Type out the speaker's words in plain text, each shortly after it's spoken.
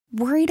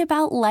Worried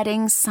about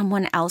letting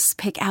someone else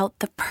pick out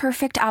the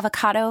perfect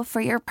avocado for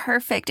your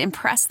perfect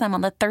impress them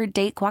on the third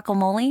date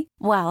guacamole?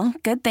 Well,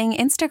 good thing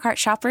Instacart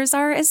shoppers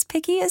are as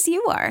picky as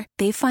you are.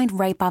 They find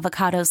ripe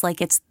avocados like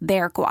it's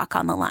their guac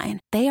on the line.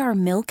 They are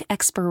milk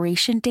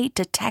expiration date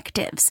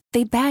detectives.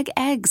 They bag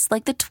eggs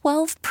like the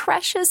 12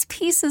 precious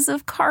pieces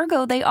of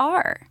cargo they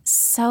are.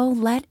 So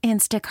let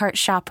Instacart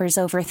shoppers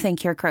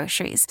overthink your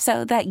groceries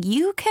so that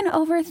you can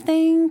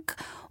overthink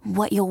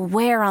what you'll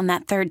wear on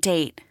that third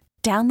date.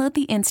 Download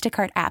the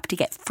Instacart app to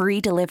get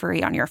free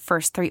delivery on your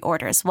first 3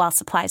 orders while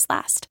supplies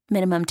last.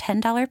 Minimum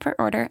 $10 per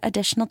order.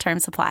 Additional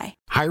terms apply.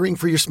 Hiring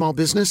for your small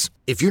business?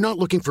 If you're not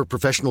looking for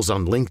professionals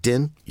on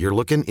LinkedIn, you're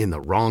looking in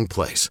the wrong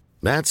place.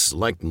 That's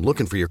like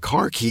looking for your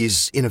car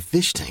keys in a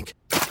fish tank.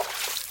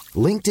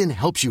 LinkedIn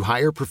helps you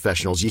hire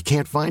professionals you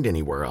can't find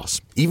anywhere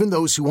else, even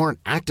those who aren't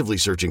actively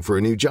searching for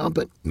a new job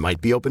but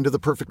might be open to the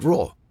perfect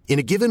role. In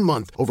a given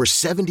month, over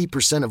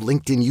 70% of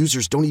LinkedIn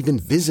users don't even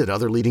visit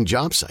other leading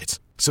job sites.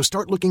 So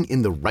start looking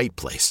in the right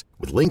place.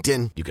 With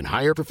LinkedIn, you can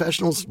hire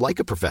professionals like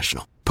a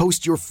professional.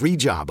 Post your free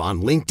job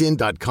on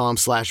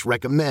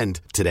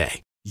linkedin.com/recommend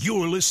today.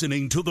 You're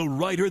listening to the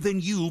Reiter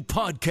Than You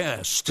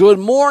podcast. Good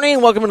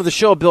morning. Welcome to the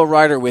show. Bill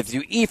Reiter with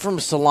you.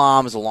 Ephraim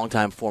Salaam is a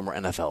longtime former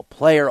NFL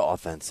player,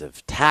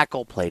 offensive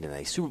tackle, played in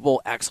a Super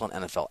Bowl, excellent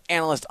NFL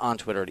analyst on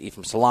Twitter at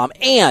Ephraim Salaam.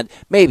 And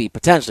maybe,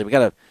 potentially, we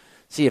got to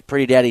see if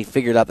Pretty Daddy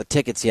figured out the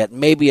tickets yet.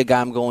 Maybe a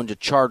guy I'm going to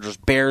Chargers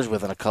Bears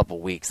with in a couple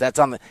weeks. He's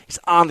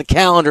on the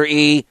calendar,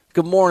 E.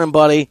 Good morning,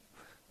 buddy.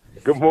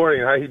 Good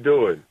morning. How you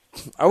doing?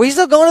 Are we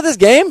still going to this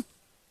game?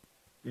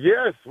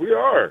 Yes, we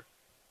are.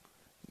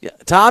 Yeah.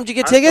 Tom, did you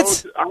get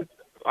tickets?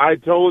 I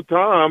told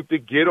Tom to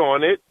get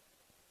on it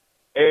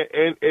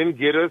and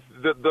get us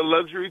the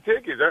luxury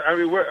tickets. I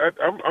mean,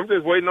 I'm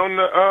just waiting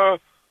on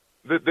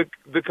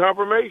the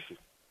confirmation.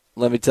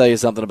 Let me tell you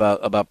something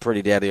about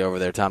Pretty Daddy over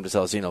there, Tom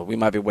DeCelestino. We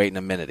might be waiting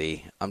a minute,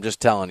 E. I'm just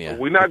telling you.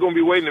 We're not going to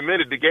be waiting a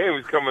minute. The game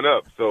is coming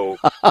up, so.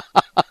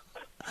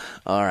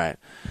 All right.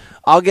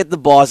 I'll get the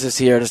bosses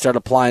here to start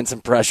applying some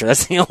pressure.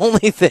 That's the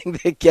only thing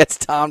that gets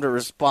Tom to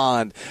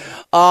respond.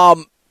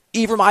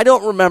 Ephraim, I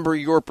don't remember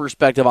your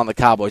perspective on the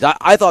Cowboys.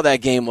 I thought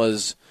that game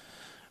was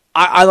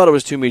I thought it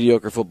was two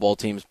mediocre football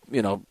teams,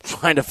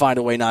 trying to find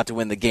a way not to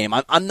win the game.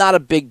 I'm not a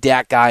big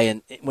Dak guy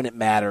when it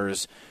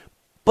matters.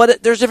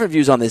 But there's different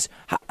views on this.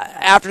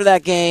 After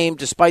that game,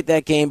 despite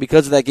that game,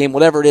 because of that game,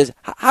 whatever it is,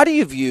 how do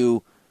you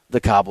view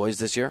the Cowboys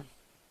this year?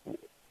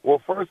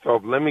 Well, first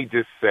off, let me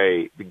just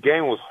say the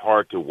game was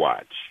hard to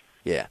watch.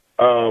 Yeah.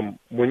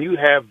 When you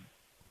have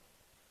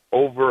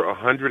over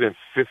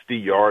 150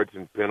 yards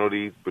in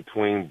penalties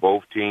between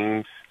both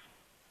teams,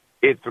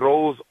 it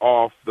throws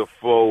off the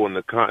flow and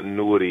the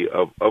continuity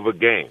of a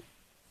game.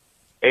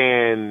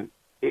 And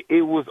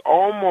it was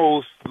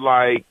almost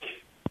like,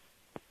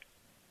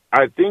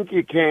 I think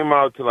it came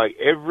out to like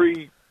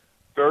every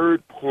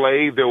third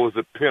play there was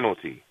a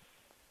penalty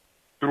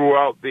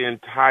throughout the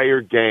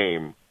entire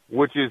game,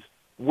 which is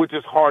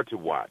hard to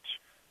watch.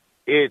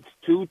 It's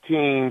two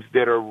teams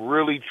that are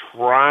really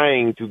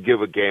trying to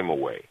give a game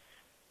away.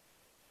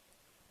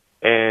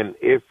 And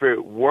if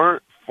it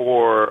weren't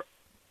for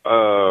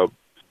a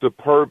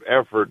superb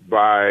effort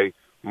by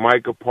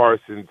Micah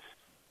Parsons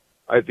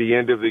at the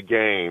end of the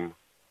game,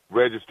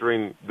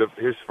 registering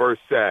his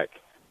first sack,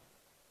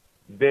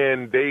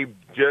 then they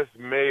just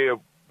may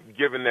have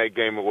given that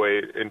game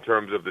away in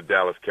terms of the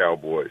Dallas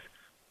Cowboys.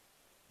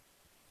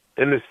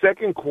 In the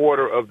second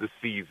quarter of the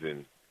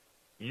season,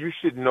 you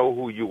should know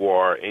who you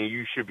are and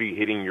you should be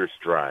hitting your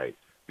stride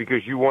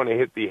because you want to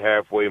hit the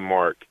halfway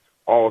mark,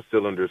 all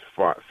cylinders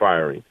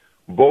firing.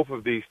 Both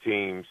of these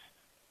teams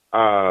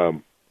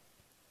haven't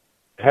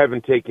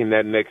taken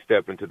that next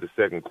step into the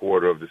second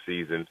quarter of the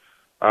season.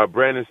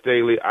 Brandon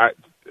Staley,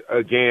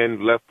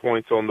 again, left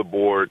points on the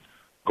board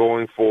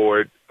going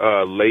forward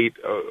late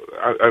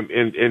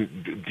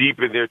in deep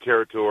in their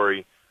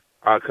territory,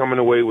 coming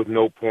away with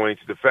no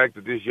points. The fact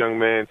that this young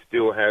man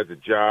still has a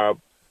job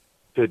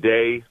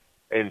today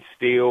and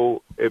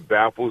still it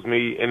baffles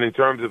me. And in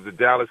terms of the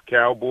Dallas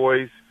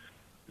Cowboys,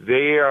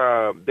 they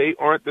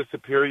aren't the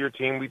superior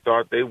team we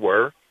thought they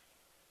were.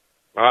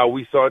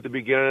 We saw at the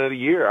beginning of the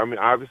year. I mean,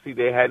 obviously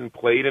they hadn't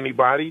played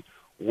anybody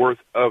worth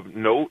of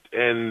note,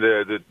 and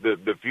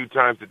the few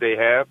times that they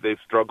have, they've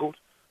struggled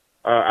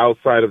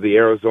outside of the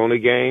Arizona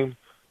game.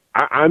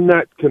 I'm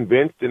not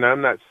convinced and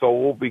I'm not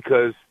sold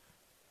because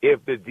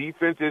if the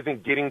defense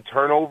isn't getting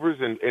turnovers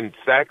and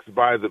sacks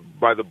by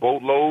the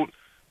boatload,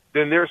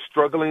 then they're a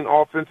struggling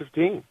offensive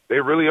team. They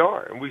really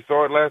are, and we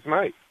saw it last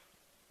night.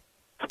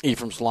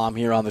 Ephraim Salaam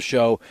here on the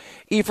show.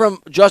 Ephraim,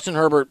 Justin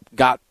Herbert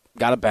got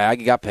a bag.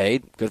 He got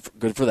paid.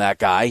 Good for that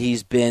guy.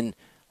 He's been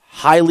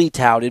highly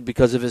touted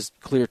because of his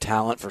clear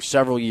talent for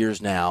several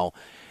years now,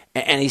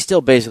 and he's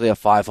still basically a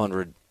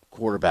 500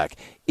 quarterback.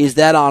 Is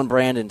that on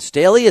Brandon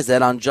Staley? Is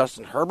that on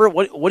Justin Herbert?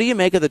 What do you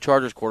make of the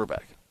Chargers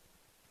quarterback?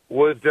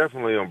 Well, it's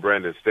definitely on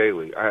Brandon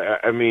Staley.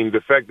 I mean,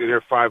 the fact that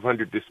they're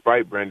 500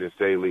 despite Brandon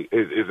Staley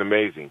is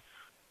amazing.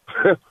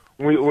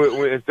 we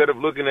instead of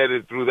looking at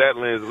it through that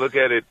lens, look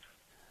at it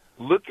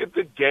look at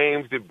the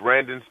games that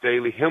Brandon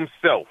Staley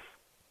himself,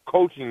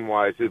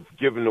 coaching-wise, has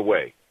given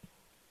away.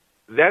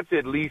 That's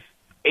at least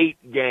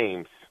 8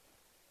 games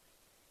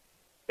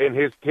in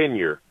his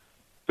tenure.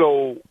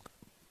 So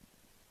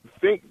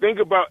think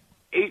about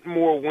 8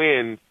 more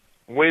wins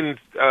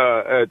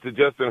to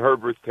Justin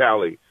Herbert's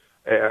tally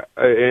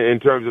in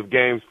terms of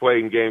games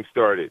played and games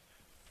started.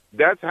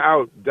 That's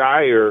how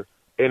dire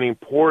and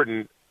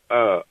important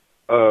a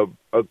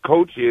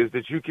coach is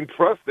that you can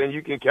trust and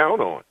you can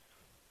count on.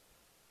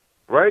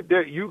 Right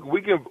there,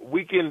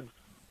 we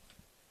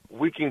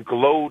can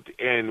gloat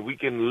and we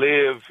can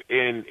live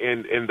in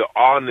the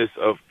awness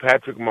of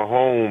Patrick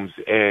Mahomes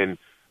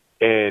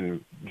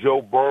and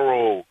Joe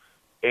Burrow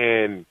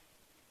and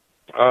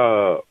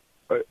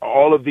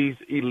all of these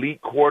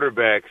elite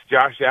quarterbacks.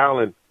 Josh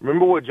Allen.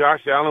 Remember what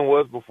Josh Allen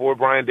was before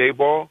Brian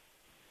Daboll?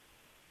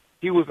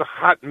 He was a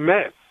hot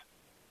mess,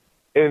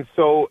 and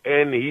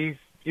he's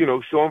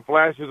showing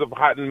flashes of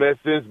hot mess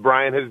since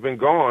Brian has been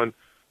gone.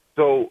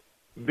 So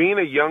being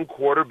a young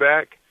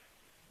quarterback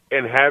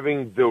and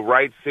having the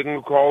right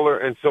signal caller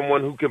and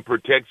someone who can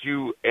protect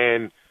you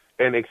and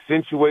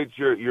accentuate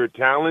your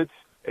talents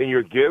and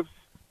your gifts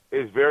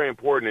is very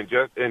important,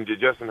 and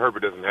Justin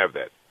Herbert doesn't have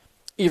that.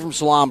 Ephraim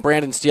Salaam,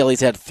 Brandon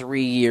Staley's had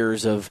 3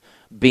 years of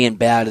being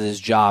bad at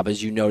his job,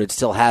 as you noted,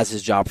 still has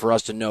his job for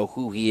us to know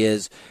who he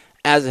is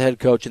as a head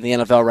coach in the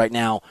NFL right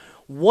now.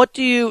 What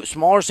do you,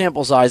 smaller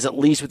sample size, at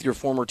least with your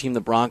former team,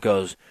 the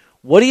Broncos,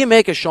 what do you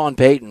make of Sean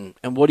Payton,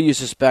 and what do you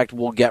suspect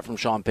we'll get from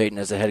Sean Payton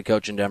as a head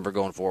coach in Denver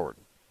going forward?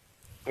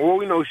 Well,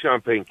 we know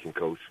Sean Payton can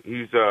coach.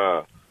 He's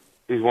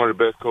one of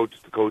the best coaches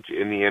to coach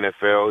in the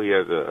NFL. He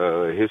has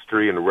a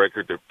history and a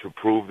record to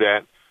prove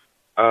that.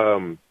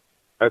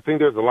 I think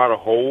there's a lot of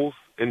holes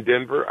in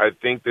Denver. I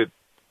think that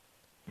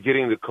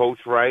getting the coach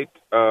right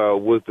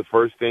was the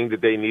first thing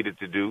that they needed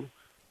to do.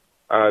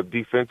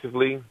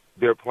 Defensively,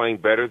 they're playing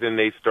better than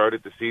they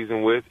started the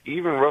season with.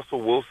 Even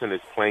Russell Wilson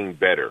is playing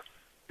better.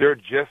 They're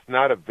just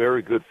not a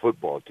very good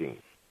football team.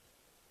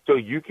 So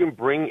you can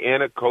bring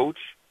in a coach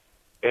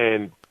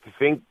and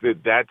think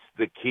that that's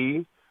the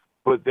key,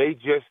 but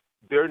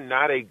they're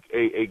not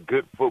a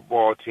good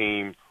football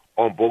team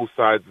on both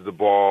sides of the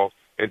ball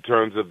in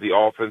terms of the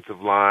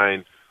offensive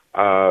line,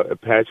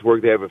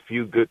 patchwork. They have a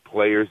few good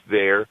players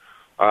there.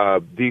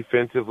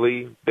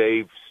 Defensively,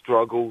 they've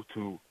struggled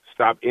to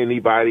stop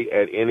anybody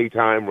at any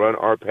time, run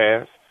or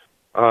pass,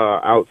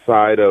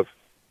 outside of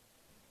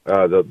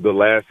the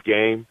last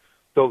game.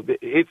 So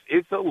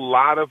it's a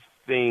lot of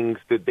things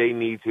that they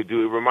need to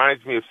do. It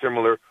reminds me of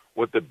similar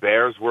what the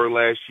Bears were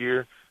last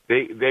year.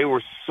 They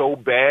were so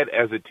bad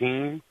as a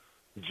team,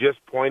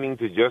 just pointing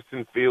to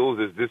Justin Fields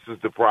as this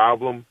is the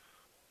problem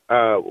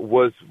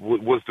was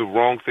the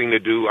wrong thing to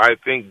do. I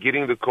think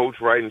getting the coach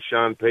right in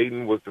Sean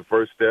Payton was the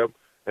first step,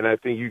 and I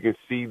think you can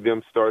see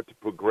them start to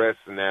progress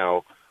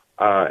now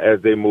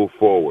as they move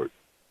forward.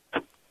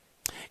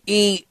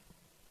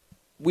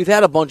 We've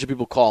had a bunch of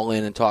people call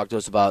in and talk to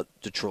us about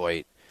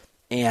Detroit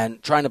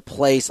and trying to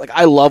place, like,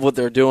 I love what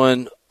they're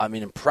doing. I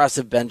mean,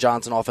 impressive Ben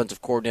Johnson,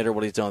 offensive coordinator,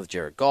 what he's done with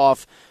Jared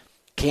Goff.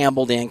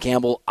 Dan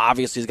Campbell,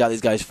 obviously has got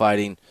these guys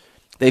fighting.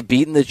 They've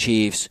beaten the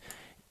Chiefs.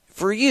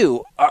 For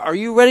you, are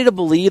you ready to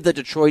believe that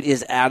Detroit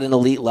is at an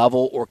elite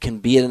level or can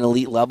be at an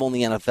elite level in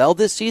the NFL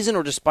this season,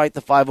 or despite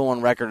the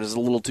 5-1 record, is it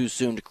a little too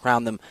soon to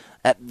crown them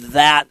at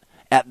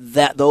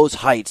those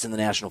heights in the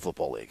National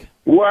Football League?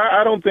 Well,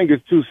 I don't think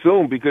it's too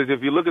soon, because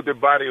if you look at their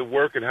body of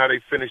work and how they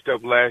finished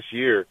up last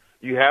year,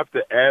 you have to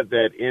add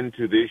that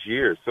into this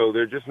year. So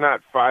they're just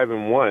not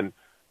 5-1.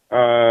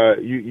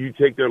 You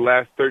take their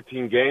last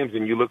 13 games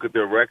and you look at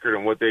their record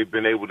and what they've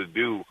been able to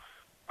do,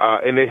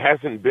 and it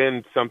hasn't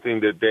been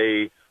something that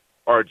they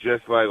are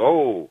just like,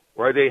 oh,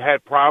 right? They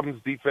had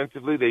problems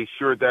defensively. They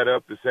shored that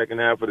up the second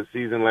half of the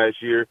season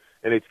last year,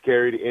 and it's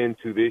carried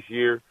into this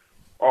year.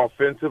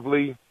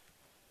 Offensively,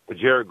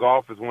 Jared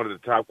Goff is one of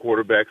the top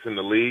quarterbacks in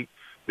the league.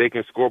 They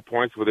can score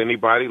points with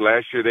anybody.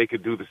 Last year they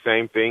could do the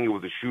same thing. It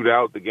was a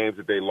shootout, the games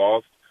that they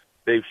lost.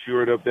 They've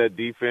shored up that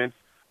defense.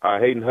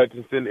 Hayden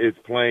Hutchinson is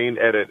playing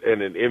at an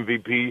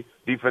MVP,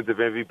 defensive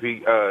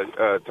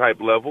MVP type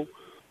level.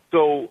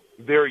 So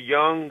they're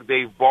young.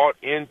 They've bought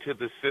into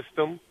the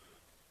system.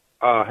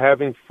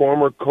 Having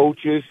former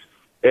coaches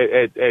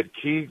at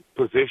key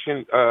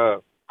position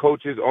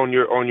coaches on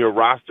your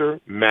roster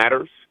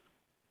matters.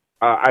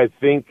 I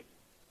think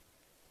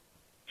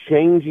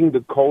changing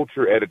the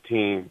culture at a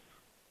team,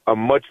 a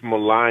much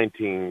maligned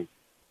team,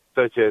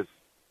 such as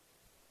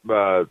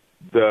the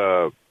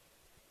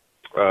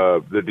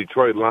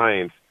Detroit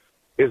Lions,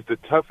 is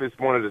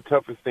one of the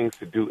toughest things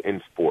to do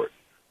in sports.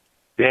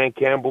 Dan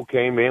Campbell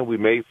came in. We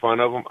made fun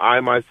of him. I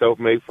myself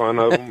made fun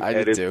of him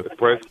at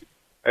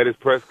his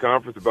press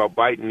conference about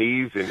biting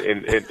knees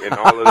and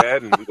all of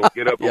that, and we're going to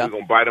get up and we're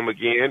going to bite him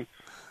again.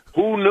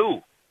 Who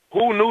knew?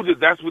 Who knew that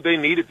that's what they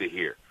needed to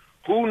hear?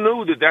 Who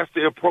knew that that's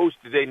the approach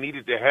that they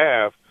needed to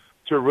have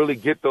to really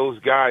get those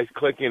guys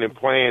clicking and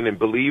playing and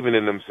believing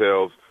in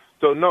themselves?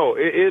 So, no,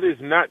 it is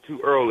not too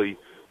early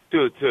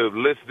to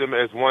list them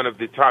as one of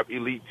the top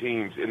elite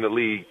teams in the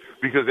league.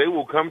 because they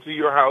will come to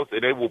your house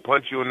and they will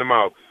punch you in the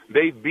mouth.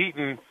 They've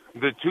beaten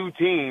the two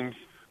teams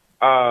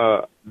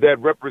that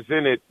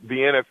represented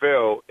the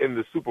NFL in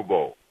the Super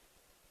Bowl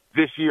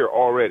this year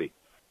already.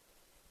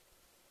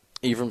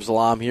 Ephraim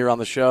Salaam here on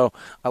the show.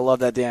 I love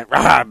that, Dan.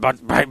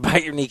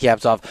 Bite your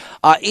kneecaps off.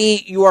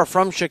 E, you are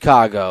from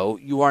Chicago.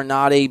 You are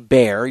not a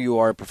Bear. You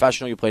are a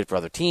professional. You played for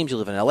other teams. You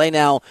live in L.A.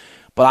 now,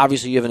 but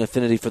obviously you have an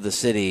affinity for the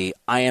city.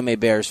 I am a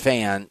Bears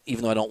fan,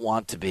 even though I don't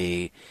want to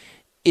be.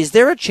 Is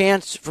there a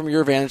chance, from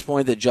your vantage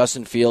point, that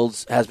Justin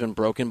Fields has been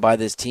broken by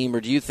this team,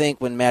 or do you think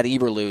when Matt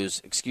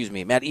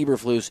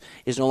Eberflus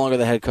is no longer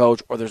the head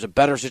coach, or there's a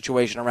better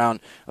situation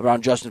around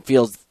Justin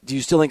Fields, do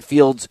you still think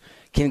Fields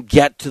can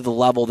get to the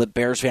level that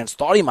Bears fans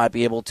thought he might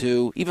be able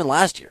to even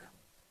last year?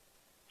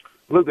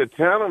 Look, the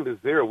talent is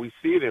there. We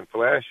see it in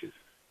flashes.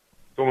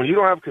 So when you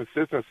don't have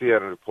consistency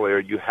out of the player,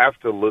 you have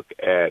to look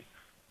at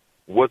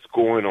what's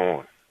going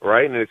on,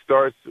 right? And it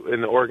starts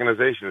in the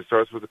organization. It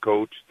starts with the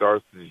coach,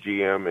 starts with the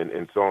GM,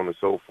 and so on and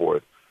so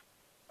forth.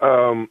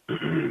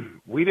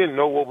 We didn't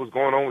know what was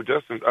going on with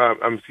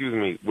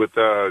with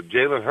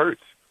Jalen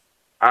Hurts.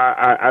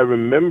 I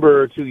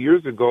remember 2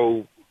 years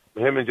ago,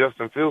 him and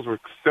Justin Fields were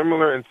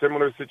in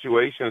similar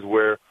situations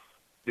where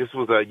this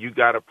was you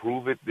got to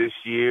prove it this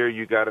year.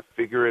 You got to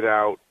figure it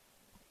out.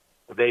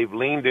 They've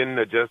leaned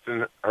into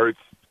Justin Hurts'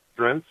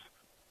 strengths,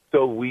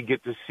 so we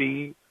get to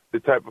see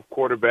the type of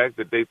quarterback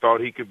that they thought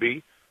he could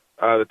be,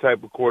 the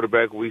type of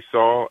quarterback we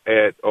saw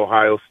at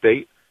Ohio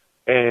State.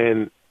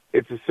 And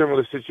it's a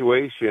similar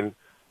situation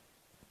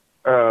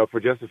for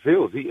Justin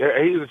Fields. He's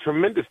a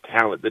tremendous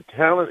talent. The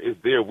talent is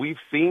there. We've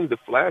seen the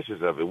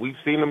flashes of it. We've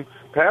seen him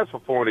pass for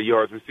 400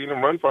 yards. We've seen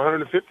him run for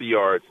 150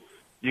 yards.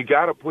 You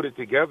got to put it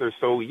together.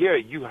 So, yeah,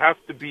 you have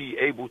to be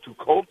able to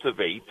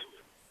cultivate,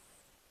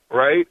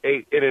 right,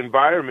 an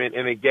environment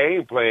and a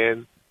game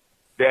plan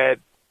that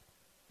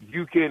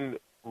you can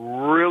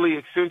really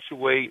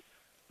accentuate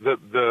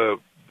the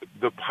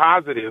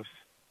positives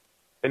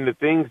and the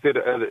things that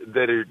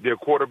their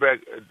quarterback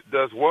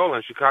does well,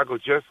 and Chicago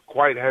just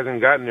quite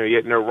hasn't gotten there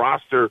yet, and their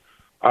roster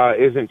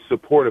isn't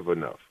supportive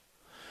enough.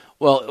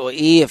 Well,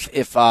 E,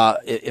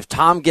 if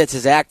Tom gets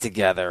his act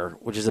together,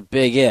 which is a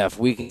big if,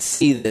 we can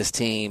see this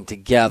team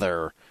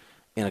together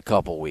in a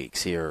couple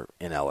weeks here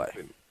in L.A.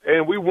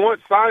 And we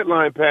want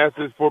sideline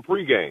passes for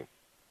pregame.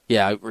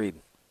 Yeah, I agreed.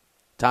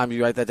 Tom,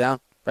 you write that down?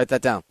 Write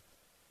that down.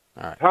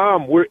 All right.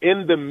 Tom, we're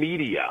in the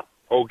media,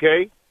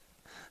 okay?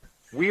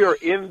 We are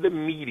in the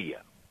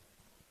media.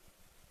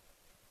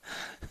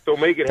 So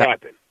make it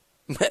happen.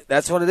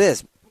 That's what it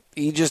is.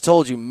 He just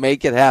told you,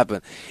 make it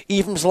happen.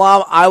 Ephraim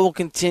Salaam, I will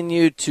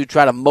continue to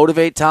try to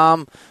motivate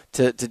Tom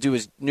to do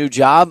his new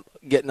job,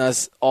 getting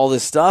us all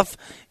this stuff.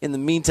 In the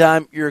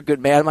meantime, you're a good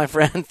man, my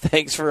friend.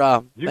 Thanks for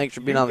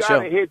being on the show.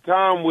 You got to hit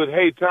Tom with,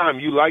 hey, Tom,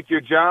 you like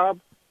your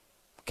job?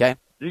 Okay.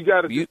 You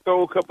got to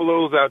throw a couple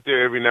of those out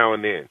there every now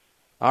and then.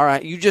 All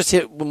right. You just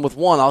hit him with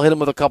one. I'll hit him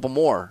with a couple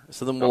more.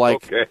 So then we'll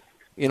okay.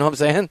 You know what I'm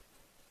saying?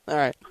 All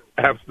right.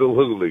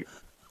 Absolutely.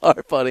 All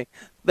right, buddy.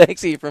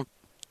 Thanks, Ephraim.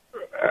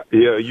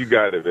 Yeah, you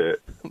got it, man.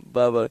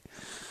 Bye-bye.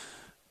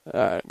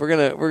 All right,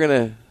 we're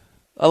gonna.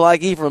 I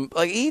like Ephraim.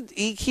 Like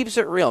he keeps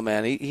it real,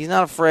 man. He's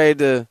not afraid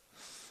to,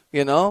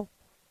 to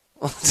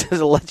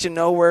let you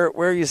know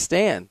where you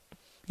stand.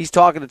 He's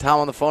talking to Tom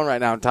on the phone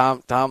right now.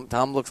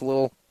 Tom looks a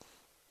little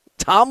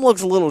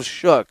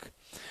shook.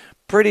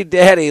 Pretty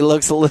Daddy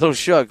looks a little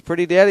shook.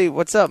 Pretty Daddy,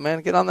 what's up,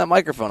 man? Get on that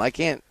microphone. I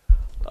can't.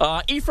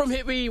 Ephraim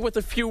hit me with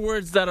a few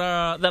words that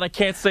I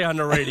can't say on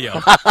the radio.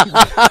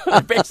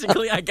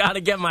 Basically, I got to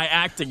get my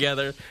act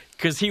together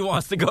because he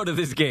wants to go to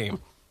this game.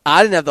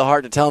 I didn't have the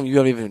heart to tell him you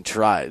haven't even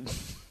tried.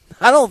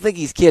 I don't think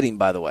he's kidding,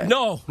 by the way.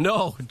 No.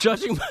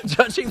 Judging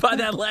by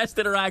that last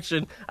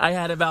interaction I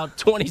had about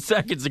 20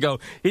 seconds ago,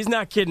 he's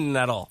not kidding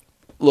at all.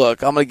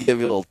 Look, I'm going to give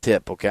you a little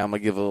tip, okay? I'm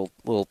going to give a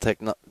little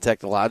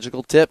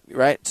technological tip,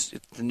 right?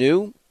 It's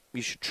new.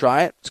 You should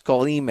try it. It's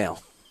called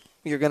email.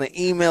 You're going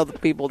to email the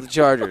people at the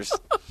Chargers.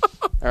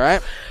 All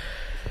right?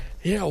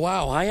 Yeah,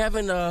 wow. I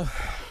haven't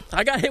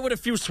I got hit with a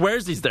few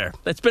swearsies there.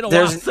 It's been a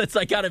while since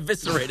I got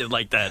eviscerated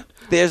like that.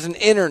 There's an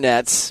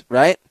internets,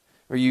 right?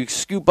 Where you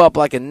scoop up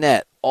like a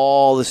net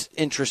all this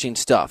interesting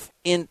stuff.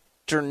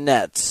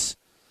 Internets.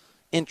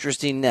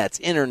 Interesting nets.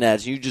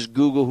 Internets. You just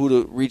Google who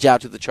to reach out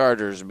to the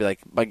Chargers and be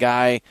like, my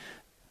guy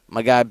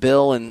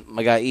Bill and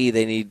my guy E,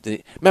 they need to.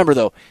 Remember,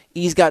 though,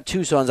 E's got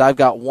 2 sons. I've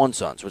got 1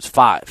 son, so it's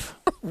 5.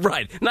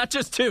 Right. Not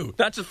just 2.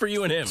 Not just for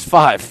you and him. It's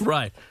 5.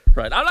 Right.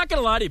 I'm not going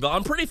to lie to you, Bill.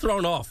 I'm pretty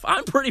thrown off.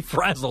 I'm pretty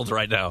frazzled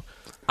right now.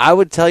 I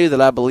would tell you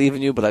that I believe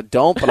in you, but I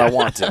don't, but I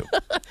want to.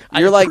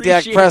 You're like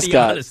Dak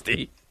Prescott.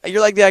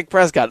 You're like Dak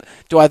Prescott.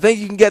 Do I think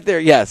you can get there?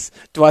 Yes.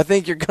 Do I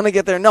think you're going to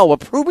get there? No. Well,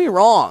 prove me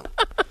wrong.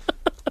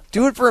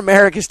 Do it for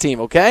America's team,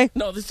 okay?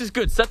 No, this is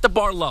good. Set the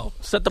bar low.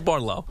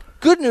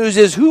 Good news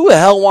is, who the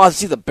hell wants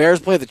to see the Bears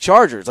play the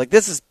Chargers? Like,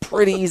 this is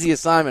pretty easy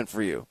assignment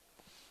for you.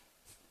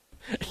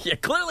 Yeah,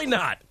 clearly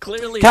not.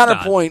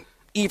 Counterpoint,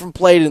 Ephraim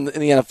played in the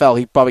NFL.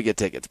 He'd probably get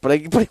tickets, but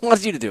he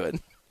wants you to do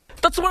it.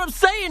 That's what I'm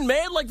saying,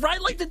 man. Like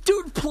the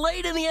dude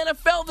played in the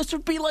NFL. This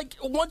would be like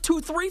 1, 2,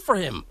 3 for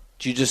him.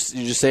 Did you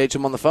just say it to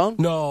him on the phone?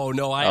 No,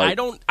 I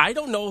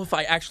don't know if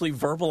I actually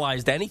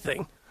verbalized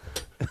anything.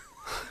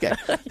 Okay.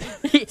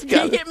 he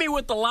hit me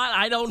with the lot.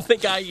 I don't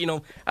think I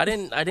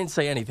didn't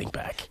say anything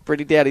back.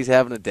 Pretty Daddy's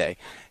having a day.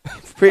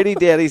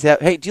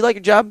 Hey, do you like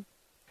your job?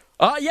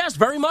 Yes,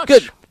 very much.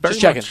 Good. Very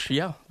Just checking. much.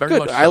 Yeah, very Good.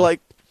 much. So. I like.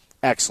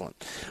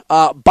 Excellent.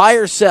 Buy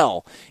or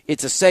sell.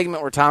 It's a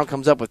segment where Tom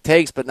comes up with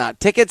takes, but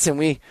not tickets, and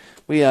we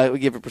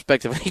give a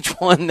perspective on each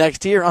one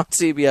next here on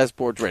CBS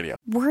Sports Radio.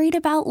 Worried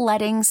about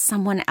letting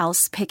someone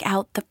else pick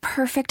out the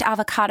perfect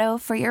avocado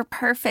for your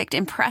perfect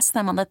impress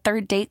them on the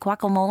third date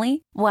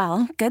guacamole?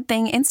 Well, good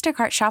thing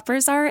Instacart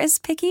shoppers are as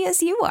picky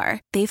as you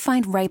are. They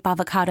find ripe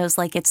avocados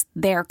like it's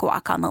their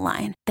guac on the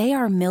line. They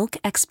are milk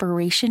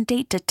expiration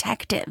date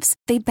detectives.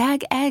 They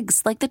bag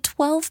eggs like the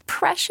 12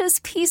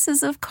 precious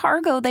pieces of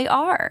cargo they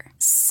are.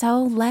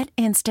 So let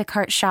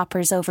Instacart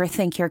shoppers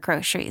overthink your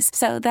groceries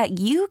so that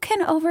you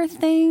can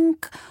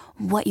overthink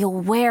what you'll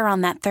wear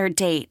on that third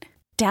date.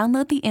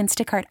 Download the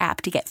Instacart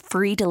app to get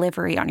free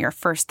delivery on your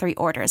first 3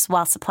 orders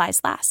while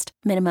supplies last.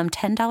 Minimum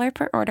 $10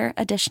 per order.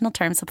 Additional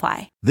terms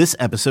apply. This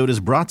episode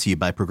is brought to you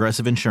by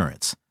Progressive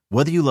Insurance.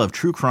 Whether you love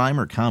true crime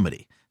or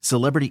comedy,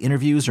 celebrity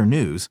interviews or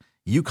news,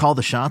 you call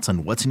the shots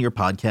on what's in your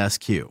podcast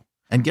queue.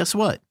 And guess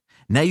what?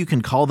 Now you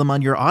can call them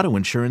on your auto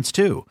insurance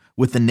too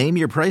with the Name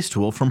Your Price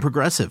tool from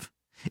Progressive.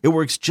 It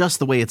works just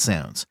the way it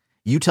sounds.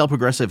 You tell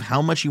Progressive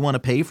how much you want to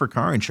pay for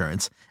car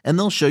insurance, and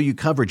they'll show you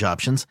coverage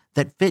options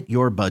that fit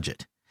your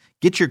budget.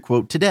 Get your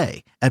quote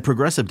today at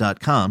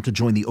Progressive.com to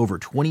join the over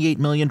 28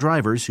 million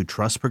drivers who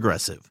trust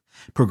Progressive.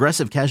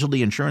 Progressive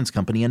Casualty Insurance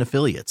Company and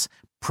Affiliates.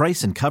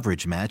 Price and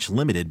coverage match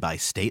limited by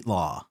state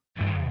law.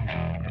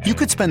 You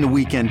could spend the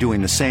weekend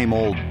doing the same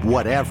old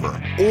whatever,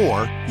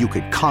 or you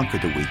could conquer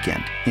the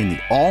weekend in the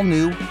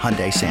all-new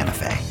Hyundai Santa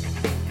Fe.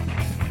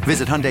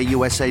 Visit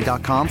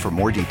HyundaiUSA.com for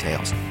more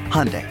details.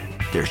 Hyundai,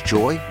 there's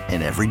joy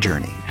in every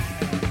journey.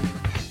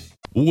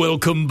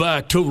 Welcome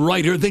back to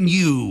Reiter Than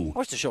You I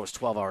wish the show was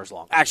 12 hours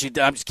long. Actually,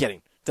 I'm just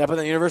kidding. Step in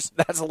the universe?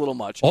 That's a little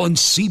much. on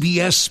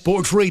CBS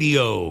Sports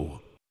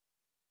Radio.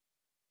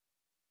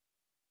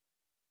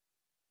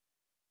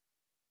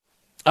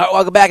 All right,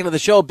 welcome back into the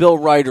show. Bill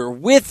Reiter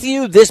with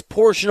you. This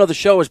portion of the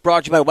show is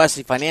brought to you by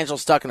Wesley Financial.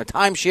 Stuck in a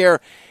timeshare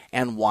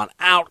and want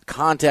out?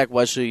 Contact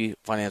Wesley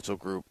Financial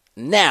Group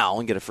now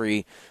and get a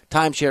free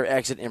timeshare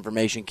exit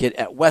information kit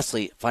at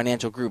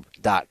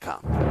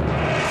wesleyfinancialgroup.com.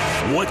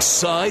 What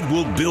side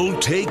will Bill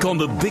take on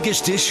the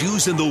biggest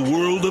issues in the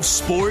world of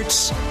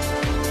sports?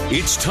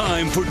 It's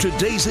time for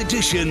today's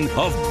edition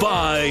of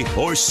Buy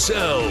or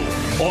Sell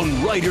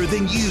on Reiter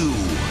Than You.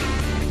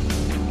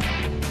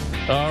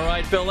 All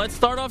right, Bill, let's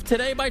start off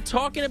today by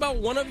talking about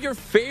one of your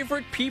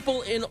favorite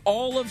people in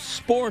all of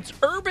sports.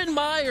 Urban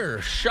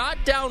Meyer shot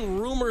down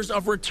rumors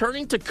of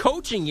returning to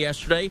coaching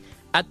yesterday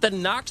at the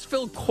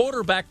Knoxville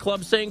Quarterback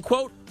Club, saying,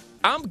 quote,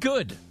 "I'm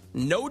good.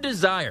 No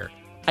desire.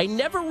 I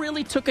never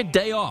really took a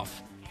day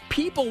off.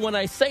 People, when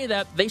I say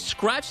that, they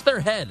scratch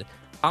their head.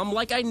 I'm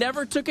like, I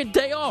never took a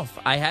day off.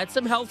 I had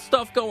some health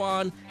stuff go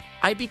on.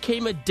 I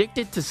became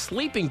addicted to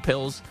sleeping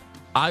pills.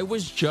 I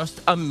was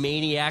just a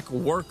maniac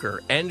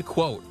worker," end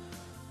quote.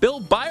 Bill,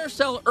 buy or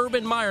sell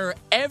Urban Meyer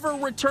ever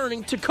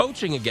returning to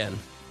coaching again?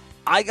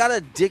 I got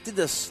addicted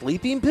to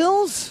sleeping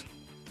pills?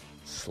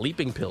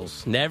 Sleeping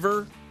pills.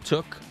 Never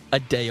took a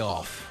day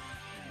off.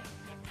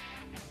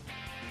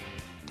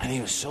 I mean,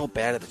 he was so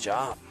bad at the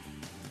job.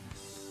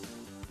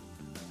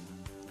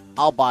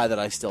 I'll buy that.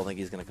 I still think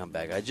he's going to come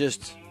back. I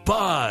just,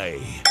 Buy.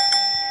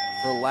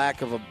 for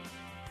lack of a,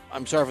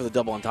 I'm sorry for the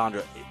double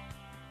entendre,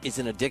 it's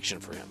an addiction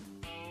for him,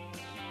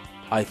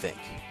 I think.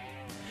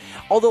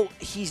 Although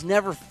he's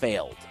never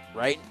failed,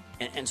 right?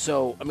 And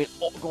so, I mean,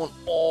 going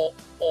all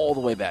the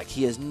way back,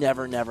 he has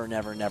never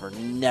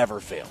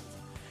failed.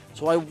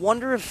 So I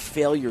wonder if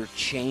failure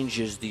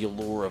changes the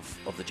allure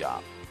of the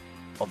job,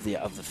 of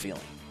the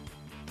feeling.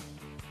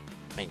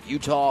 I mean,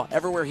 Utah,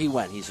 everywhere he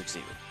went, he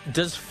succeeded.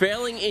 Does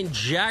failing in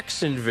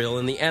Jacksonville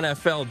in the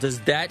NFL, does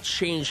that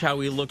change how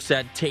he looks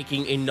at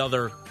taking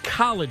another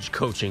college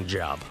coaching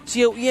job?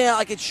 See, yeah,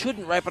 like it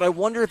shouldn't, right? But I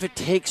wonder if it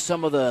takes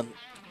some of the,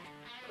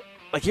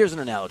 like, here's an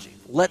analogy.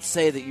 Let's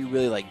say that you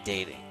really like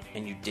dating,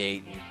 and you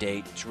date,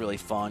 it's really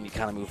fun, you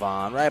kind of move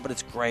on, right? But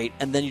it's great,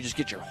 and then you just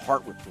get your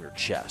heart ripped from your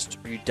chest,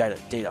 or you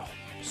date a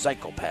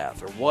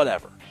psychopath, or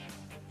whatever.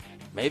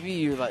 Maybe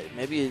you're like,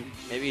 maybe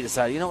you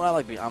decide, you know what,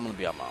 I'm going to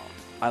be on my own.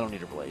 I don't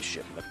need a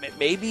relationship.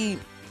 Maybe,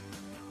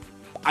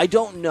 I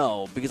don't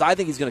know, because I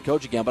think he's going to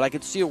coach again, but I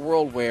could see a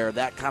world where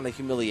that kind of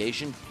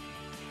humiliation,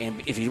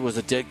 and if he was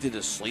addicted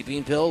to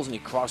sleeping pills and he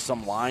crossed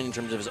some line in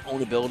terms of his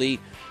own ability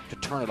to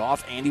turn it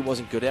off and he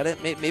wasn't good at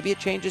it, maybe it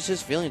changes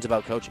his feelings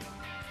about coaching.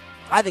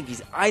 I think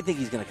he's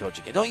going to coach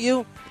again. Don't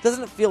you?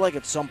 Doesn't it feel like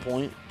at some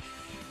point?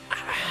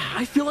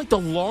 I feel like the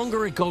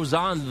longer it goes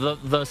on,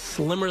 the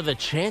slimmer the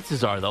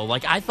chances are, though.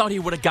 Like, I thought he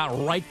would have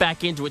got right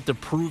back into it to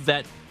prove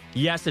that,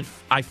 yes,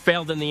 I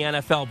failed in the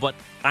NFL, but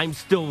I'm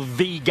still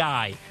the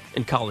guy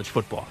in college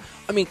football.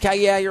 I mean,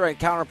 yeah, you're right.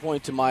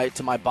 Counterpoint to my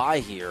buy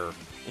here,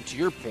 and to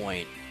your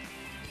point,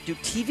 dude,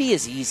 TV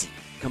is easy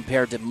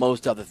compared to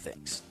most other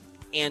things.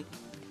 And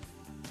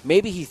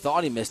maybe he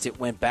thought he missed it,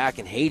 went back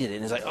and hated it,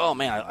 and is like, oh,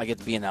 man, I get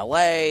to be in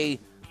L.A.,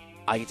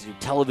 I get to do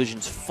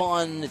television's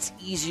fun, it's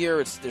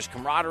easier, there's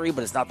camaraderie,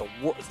 but it's not the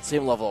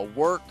same level of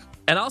work.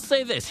 And I'll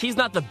say this, he's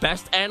not the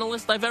best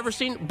analyst I've ever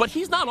seen, but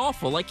he's not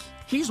awful. Like,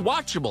 he's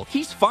watchable.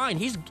 He's fine.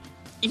 He's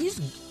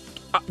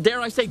dare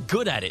I say,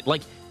 good at it.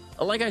 Like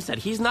I said,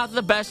 he's not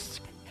the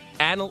best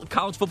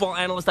college football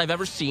analyst I've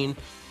ever seen,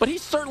 but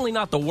he's certainly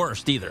not the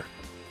worst either.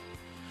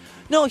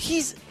 No,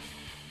 he's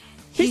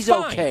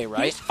okay,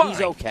 right? He's fine.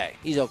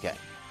 He's okay.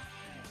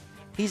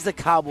 He's the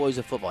Cowboys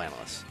of football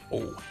analysts.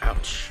 Oh,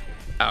 ouch.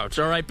 Ouch.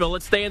 All right, Bill,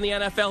 let's stay in the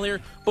NFL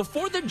here.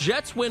 Before the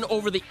Jets win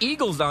over the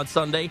Eagles on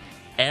Sunday,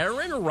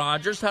 Aaron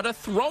Rodgers had a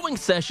throwing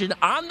session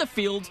on the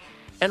field,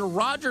 and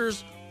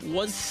Rodgers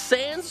was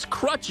sans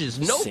crutches.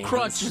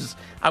 Crutches.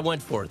 I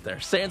went for it there.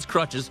 Sans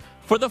crutches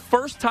for the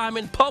first time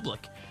in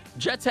public.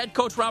 Jets head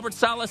coach Robert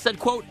Saleh said,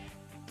 quote,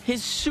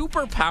 his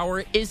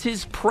superpower is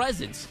his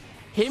presence.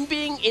 Him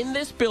being in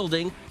this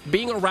building,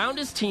 being around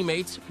his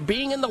teammates,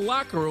 being in the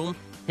locker room,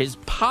 his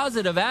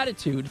positive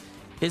attitude,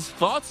 his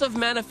thoughts of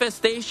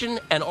manifestation,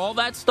 and all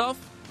that stuff,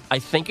 I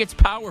think it's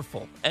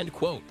powerful, end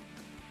quote.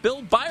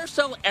 Bill, buy or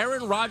sell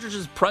Aaron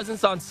Rodgers'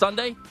 presence on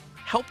Sunday?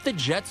 Help the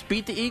Jets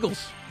beat the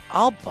Eagles.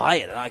 I'll buy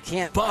it. I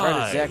can't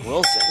credit Zach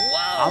Wilson.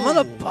 Whoa. I'm going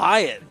to buy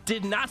it.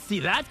 Did not see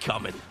that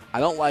coming.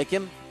 I don't like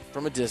him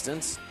from a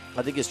distance.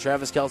 I think his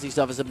Travis Kelce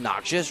stuff is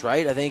obnoxious,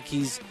 right?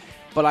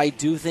 But I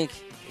do think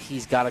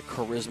he's got a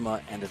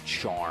charisma and a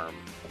charm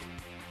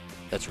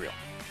that's real.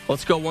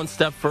 Let's go one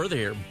step further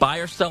here. Buy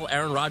or sell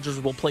Aaron Rodgers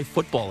will play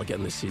football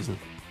again this season.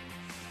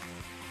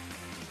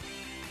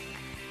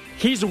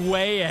 He's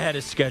way ahead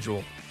of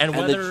schedule. And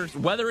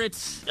whether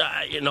it's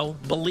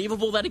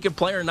believable that he could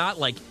play or not,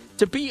 like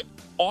to be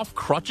off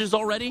crutches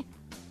already,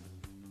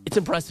 it's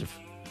impressive.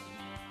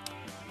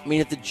 I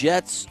mean, if the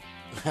Jets,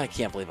 I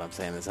can't believe I'm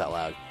saying this out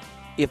loud.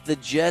 If the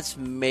Jets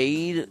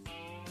made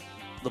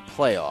the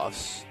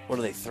playoffs, what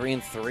are they,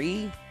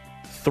 3-3?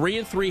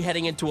 3-3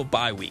 heading into a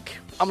bye week.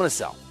 I'm going to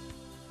sell.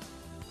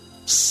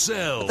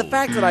 Sell. But the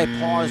fact that I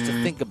paused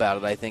to think about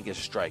it, I think, is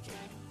striking.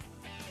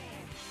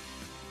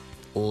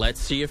 Let's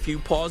see if you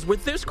pause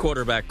with this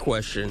quarterback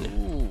question.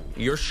 Ooh.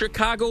 Your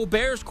Chicago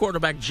Bears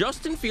quarterback,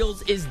 Justin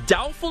Fields, is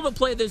doubtful to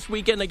play this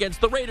weekend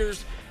against the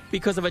Raiders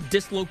because of a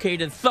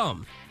dislocated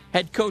thumb.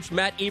 Head coach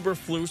Matt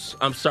Eberflus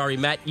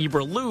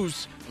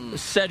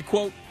said,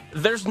 quote,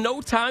 there's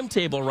no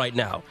timetable right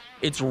now.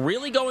 It's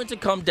really going to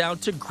come down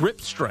to grip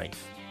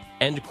strength,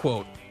 end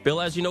quote. Bill,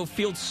 as you know,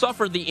 Fields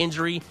suffered the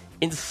injury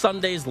in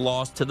Sunday's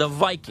loss to the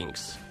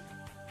Vikings.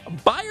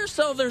 Buy or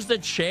sell, there's the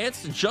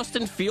chance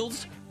Justin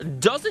Fields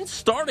doesn't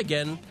start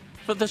again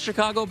for the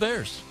Chicago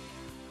Bears.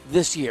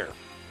 This year.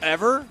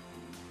 Ever?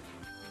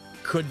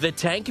 Could the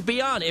tank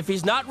be on? If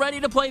he's not ready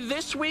to play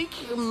this week,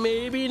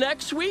 maybe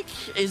next week?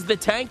 Is the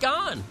tank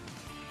on?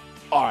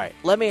 All right,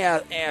 let me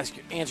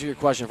answer your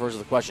question first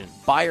with a question.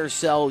 Buy or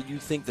sell, you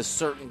think the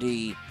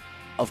certainty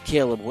of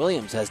Caleb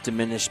Williams has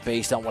diminished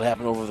based on what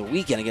happened over the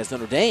weekend against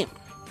Notre Dame?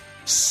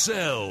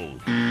 Sell.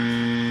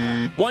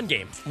 One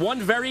game. One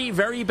very,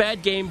 very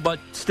bad game, but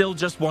still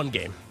just one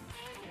game.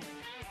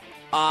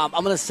 I'm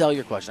going to sell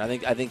your question.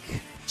 I think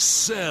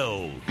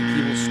sell.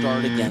 He will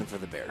start again for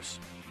the Bears.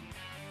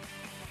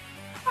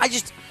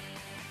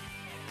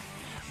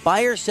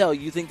 Buy or sell,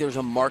 you think there's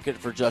a market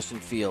for Justin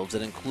Fields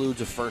that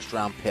includes a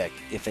first-round pick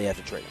if they have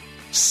to trade him?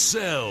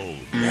 Sell.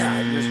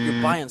 Yeah,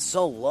 you're buying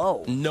so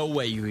low. No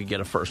way you could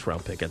get a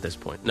first-round pick at this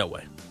point. No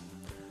way.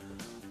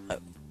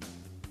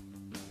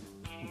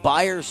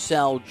 Buy or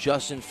sell,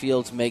 Justin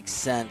Fields makes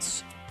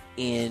sense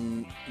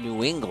in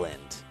New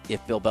England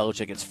if Bill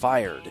Belichick gets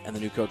fired and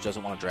the new coach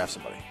doesn't want to draft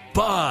somebody.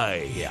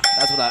 Buy. Yeah,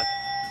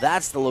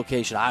 that's the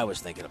location I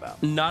was thinking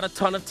about. Not a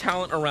ton of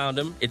talent around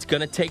him. It's going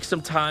to take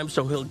some time,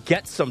 so he'll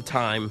get some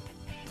time.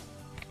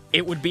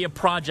 It would be a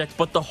project,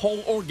 but the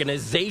whole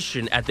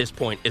organization at this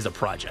point is a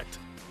project.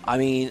 I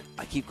mean,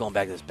 I keep going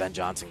back to this Ben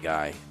Johnson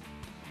guy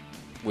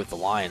with the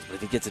Lions, but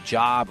if he gets a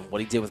job and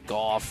what he did with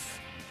Goff.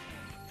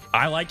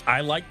 I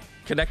like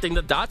connecting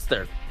the dots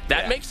there.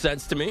 That makes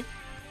sense to me.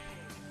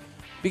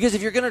 Because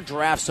if you're going to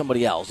draft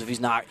somebody else,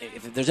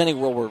 if there's any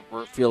world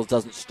where Fields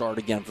doesn't start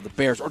again for the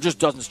Bears, or just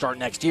doesn't start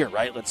next year,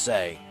 right, let's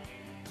say,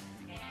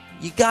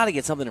 you got to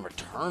get something in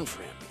return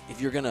for him.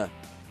 If you're going to,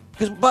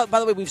 because by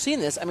the way, we've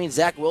seen this. I mean,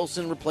 Zach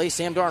Wilson replaced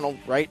Sam Darnold,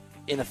 right,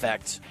 in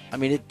effect. I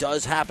mean, it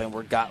does happen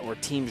where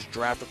teams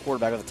draft a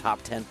quarterback with a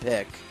top 10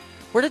 pick.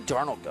 Where did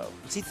Darnold go?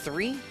 Was he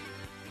 3?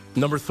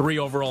 Number 3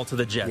 overall to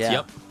the Jets,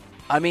 Yep.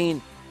 I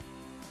mean,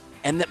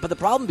 but the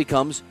problem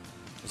becomes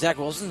Zach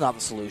Wilson's not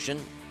the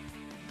solution.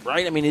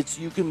 Right? I mean,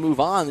 you can move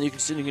on, and you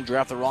can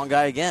draft the wrong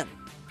guy again.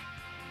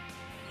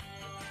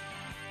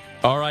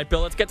 All right,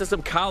 Bill, let's get to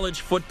some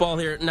college football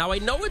here. Now, I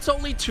know it's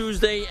only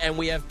Tuesday, and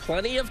we have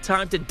plenty of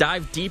time to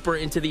dive deeper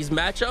into these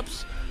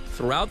matchups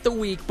throughout the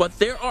week, but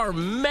there are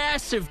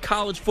massive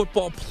college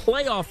football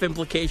playoff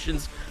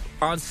implications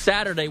on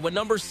Saturday when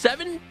number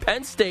 7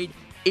 Penn State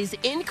is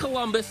in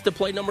Columbus to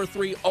play number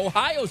 3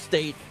 Ohio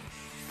State,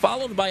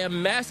 followed by a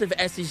massive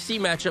SEC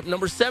matchup,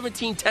 number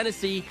 17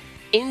 Tennessee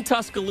in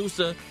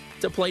Tuscaloosa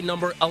to play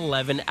number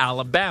 11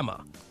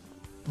 Alabama.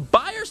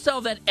 Buy or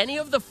sell that any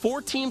of the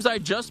 4 teams I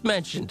just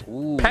mentioned,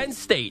 Penn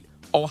State,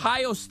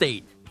 Ohio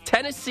State,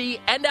 Tennessee,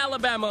 and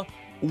Alabama,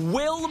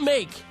 will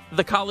make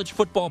the college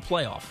football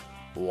playoff.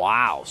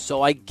 Wow.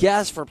 So I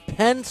guess for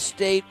Penn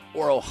State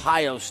or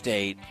Ohio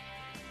State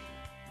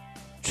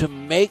to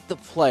make the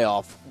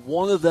playoff,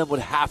 one of them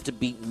would have to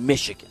beat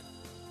Michigan.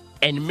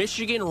 And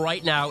Michigan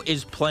right now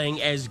is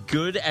playing as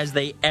good as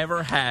they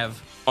ever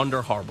have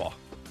under Harbaugh.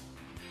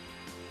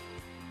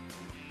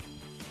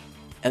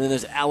 And then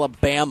there's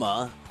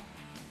Alabama.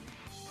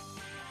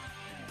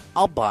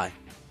 I'll buy.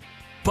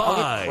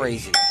 I'll get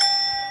crazy.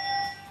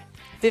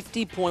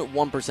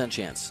 50.1%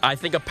 chance. I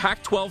think a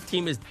Pac-12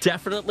 team is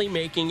definitely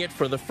making it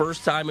for the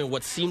first time in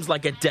what seems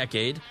like a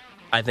decade.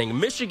 I think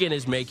Michigan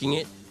is making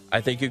it.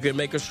 I think you could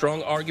make a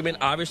strong argument,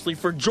 obviously,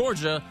 for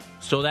Georgia,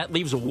 so that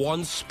leaves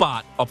one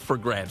spot up for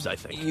grabs, I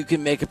think. You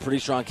can make a pretty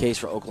strong case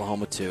for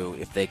Oklahoma, too,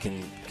 if they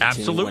can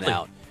continue to win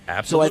out.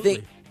 Absolutely.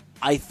 So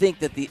I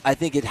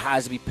think it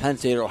has to be Penn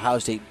State or Ohio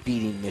State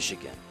beating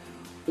Michigan.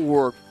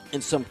 Or, in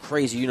some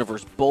crazy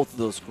universe, both of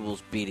those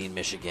schools beating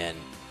Michigan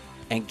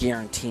and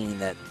guaranteeing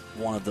that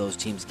one of those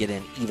teams get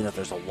in, even if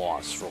there's a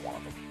loss for one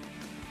of them.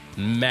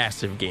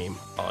 Massive game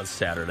on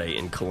Saturday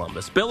in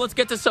Columbus. Bill, let's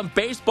get to some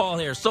baseball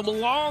here. Some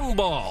long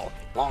ball.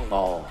 Long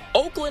ball.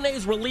 Oakland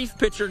A's relief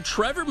pitcher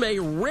Trevor May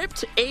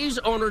ripped A's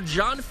owner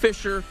John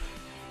Fisher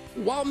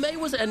while May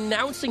was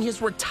announcing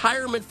his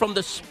retirement from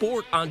the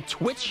sport on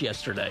Twitch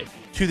yesterday.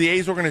 To the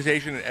A's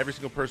organization and every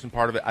single person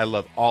part of it, I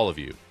love all of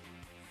you.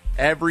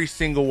 Every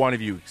single one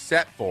of you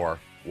except for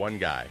one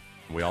guy.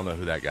 We all know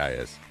who that guy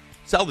is.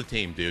 Sell the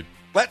team, dude.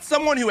 Let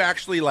someone who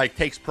actually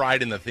takes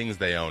pride in the things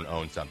they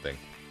own something.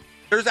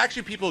 There's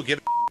actually people who give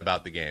a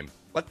about the game.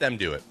 Let them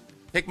do it.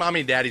 Take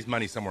mommy and daddy's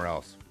money somewhere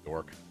else,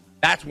 dork.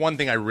 That's one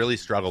thing I really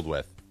struggled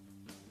with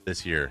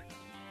this year,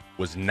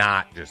 was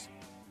not just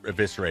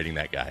eviscerating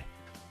that guy.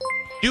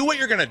 Do what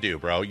you're going to do,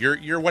 bro.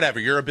 You're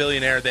whatever. You're a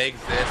billionaire. They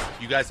exist.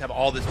 You guys have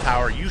all this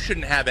power. You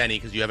shouldn't have any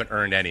because you haven't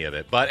earned any of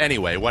it. But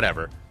anyway,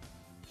 whatever.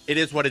 It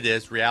is what it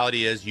is.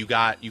 Reality is you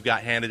got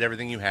handed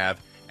everything you have,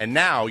 and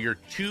now you're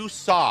too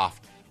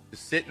soft to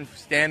sit and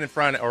stand in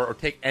front or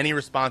take any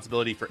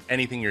responsibility for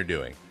anything you're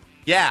doing.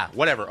 Yeah,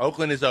 whatever.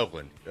 Oakland is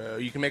Oakland.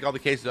 You can make all the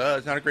cases.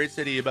 It's not a great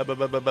city. Blah, blah,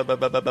 blah, blah, blah,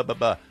 blah, blah, blah,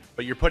 blah.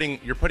 But you're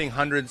putting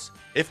hundreds,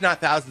 if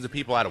not thousands, of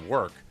people out of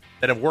work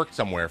that have worked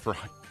somewhere for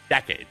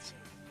decades,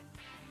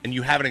 and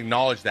you haven't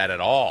acknowledged that at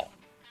all.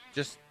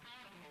 Just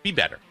be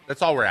better.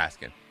 That's all we're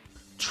asking.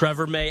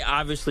 Trevor May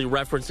obviously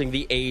referencing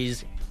the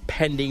A's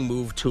pending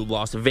move to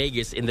Las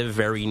Vegas in the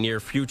very near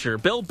future.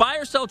 Bill, buy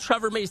or sell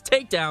Trevor May's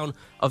takedown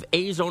of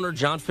A's owner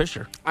John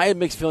Fisher? I had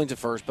mixed feelings at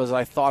first, but as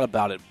I thought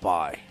about it,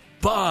 buy.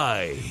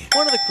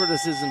 One of the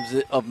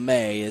criticisms of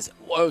May is,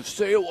 well,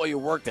 say it while you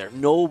work there.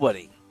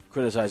 Nobody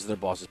criticizes their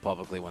bosses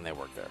publicly when they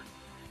work there.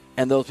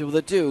 And those people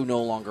that do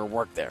no longer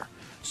work there.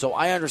 So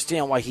I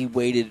understand why he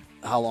waited,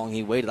 how long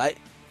he waited.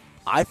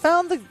 I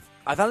found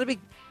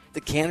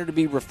the candor to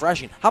be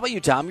refreshing. How about you,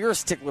 Tom? You're a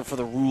stickler for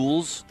the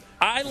rules.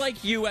 I,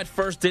 like you, at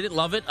first didn't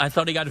love it. I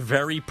thought he got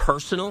very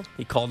personal.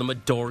 He called him a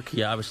dork.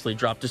 He obviously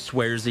dropped a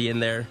swearsy in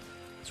there.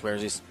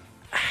 Swearsies.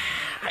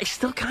 I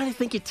still kind of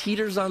think it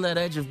teeters on that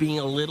edge of being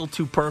a little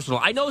too personal.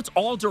 I know it's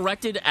all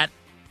directed at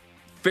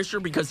Fisher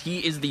because he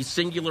is the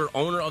singular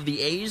owner of the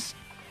A's.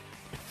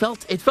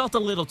 It felt a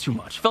little too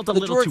much. Felt a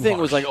little too harsh. The thing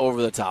was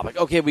over the top.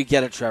 Okay, we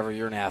get it, Trevor.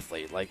 You're an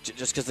athlete.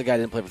 Just because the guy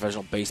didn't play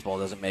professional baseball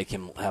doesn't make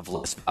him have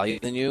less value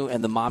than you.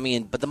 And the mommy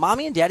and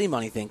daddy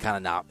money thing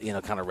kind of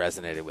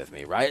resonated with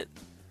me, right?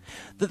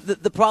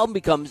 The problem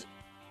becomes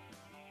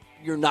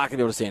you're not going to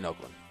be able to stay in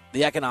Oakland.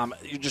 The economic,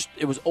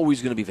 it was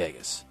always going to be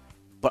Vegas.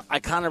 But I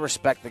kind of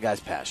respect the guy's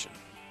passion.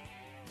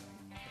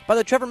 By the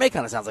way, Trevor May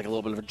kind of sounds like a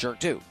little bit of a jerk,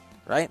 too,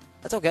 right?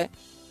 That's okay.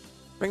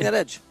 Bring that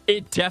edge.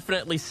 It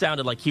definitely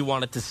sounded like he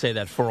wanted to say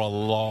that for a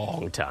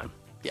long time.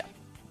 Yeah.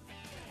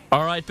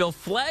 All right, Bill.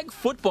 Flag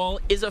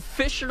football is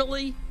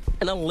officially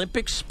an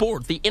Olympic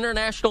sport. The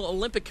International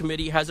Olympic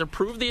Committee has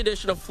approved the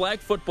addition of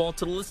flag football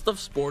to the list of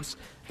sports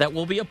that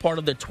will be a part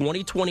of the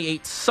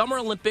 2028 Summer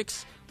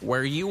Olympics,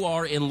 where you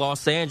are in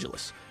Los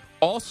Angeles.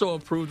 Also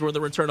approved were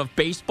the return of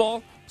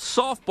baseball,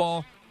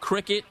 softball,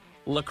 cricket,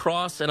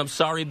 lacrosse, and I'm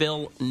sorry,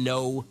 Bill,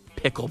 no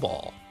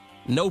pickleball.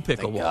 No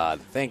pickleball.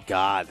 Thank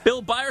God.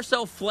 Bill, buy or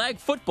sell flag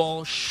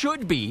football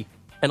should be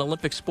an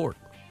Olympic sport.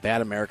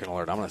 Bad American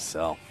alert. I'm going to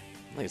sell.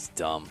 I think it's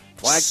dumb.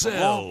 Flag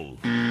Sell.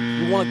 football?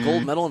 You want a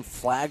gold medal in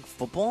flag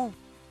football?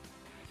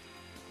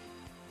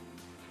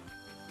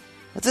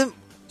 That's it.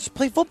 Just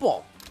play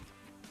football.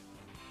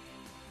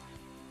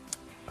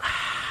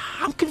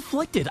 I'm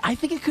conflicted. I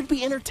think it could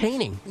be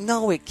entertaining.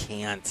 No, it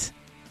can't.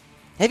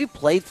 Have you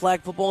played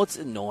flag football? It's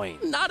annoying.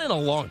 Not in a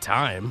long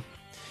time.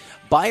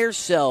 Buy or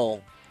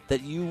sell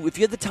that if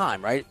you had the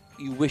time, right,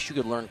 you wish you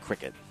could learn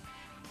cricket.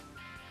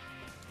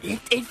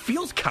 It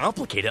feels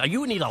complicated.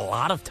 You would need a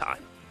lot of time.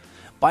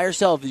 Buy or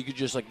sell if you could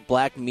just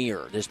Black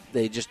Mirror.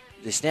 They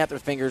snap their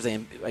fingers,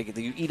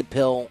 you eat a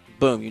pill,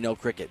 boom, you know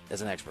cricket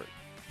as an expert.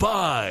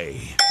 Buy.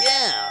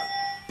 Yeah.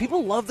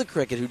 People love the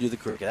cricket who do the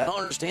cricket. I don't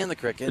understand the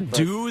cricket.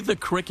 Do the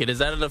cricket. Is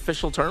that an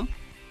official term?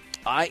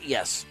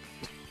 Yes.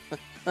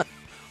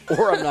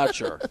 Or I'm not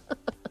sure.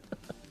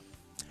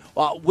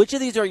 Which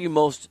of these are you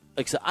most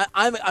excited?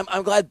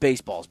 I'm glad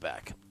baseball's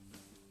back.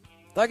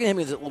 They're going to hit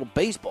me with a little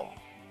baseball.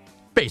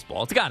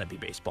 Baseball. It's got to be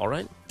baseball,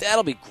 right?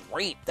 That'll be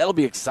great. That'll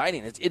be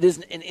exciting. It is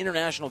an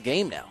international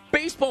game now.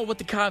 Baseball with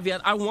the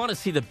caveat, I want to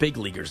see the big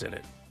leaguers in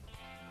it.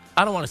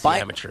 I don't want to see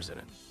amateurs in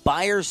it.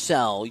 Buy or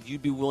sell,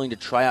 you'd be willing to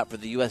try out for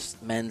the U.S.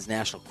 men's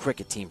national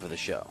cricket team for the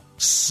show.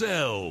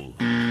 Sell.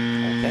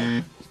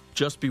 Okay.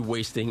 Just be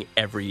wasting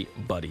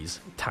everybody's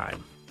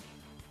time.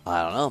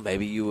 I don't know.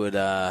 Maybe you would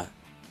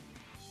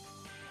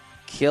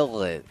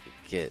kill it.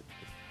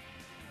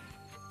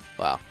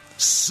 Wow.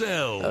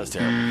 Sell. That was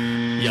terrible.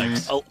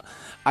 Yikes. Oh,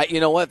 you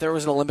know what? If there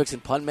was an Olympics in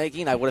pun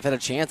making, I would have had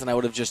a chance, and I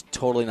would have just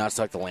totally not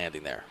stuck the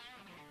landing there.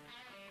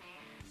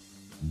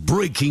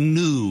 Breaking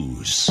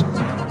news.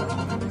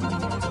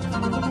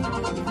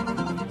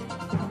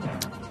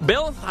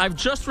 Bill, I've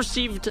just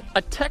received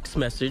a text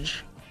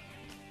message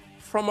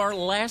from our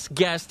last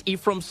guest,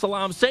 Ephraim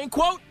Salaam, saying,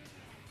 quote,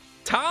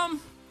 Tom,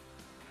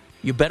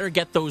 you better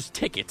get those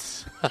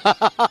tickets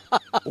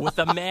with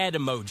a mad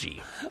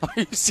emoji. Are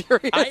you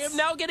serious? I am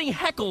now getting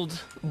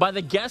heckled by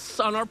the guests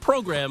on our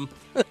program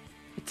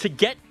to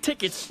get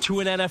tickets to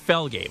an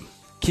NFL game.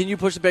 Can you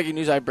push the breaking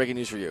news? I have breaking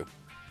news for you.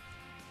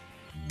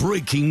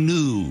 Breaking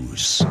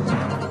news.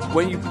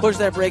 When you push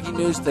that breaking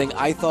news thing,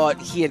 I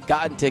thought he had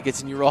gotten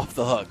tickets and you were off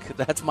the hook.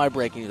 That's my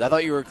breaking news. I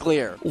thought you were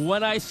clear.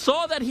 When I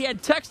saw that he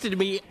had texted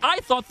me, I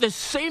thought the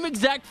same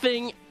exact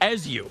thing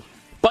as you.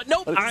 But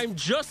nope, I'm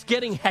just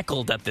getting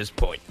heckled at this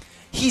point.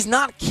 He's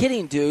not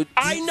kidding, dude.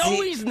 I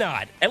know he's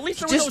not. At least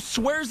there were no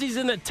swearsies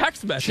in the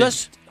text message.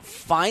 Just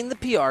find the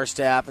PR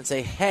staff and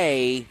say,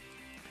 hey,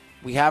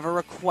 we have a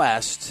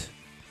request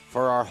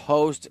for our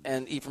host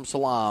and Ephraim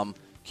Salaam.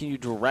 Can you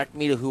direct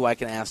me to who I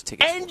can ask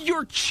tickets and for?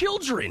 Your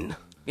children.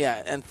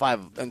 Yeah, and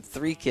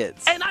 3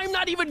 kids. And I'm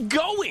not even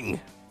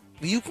going.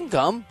 You can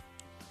come.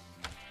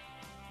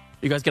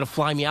 You guys going to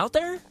fly me out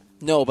there?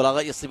 No, but I'll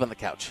let you sleep on the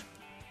couch.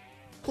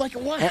 Like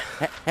what?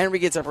 Henry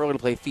gets up early to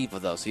play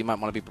FIFA, though, so you might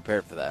want to be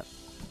prepared for that.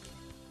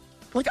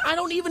 Like, I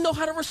don't even know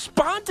how to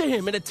respond to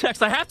him in a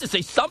text. I have to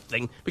say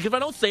something, because if I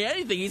don't say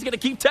anything, he's going to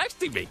keep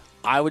texting me.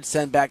 I would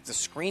send back the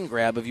screen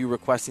grab of you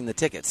requesting the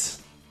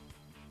tickets.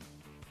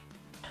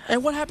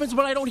 And what happens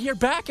when I don't hear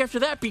back after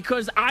that?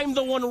 Because I'm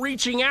the one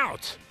reaching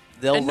out.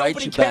 They'll and write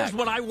nobody you cares back.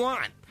 what I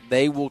want.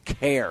 They will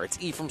care. It's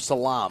Ephraim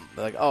Salaam.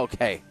 They're like, oh,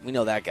 okay, we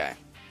know that guy.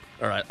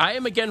 All right, I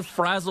am again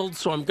frazzled,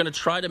 so I'm going to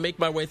try to make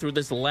my way through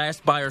this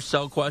last buy or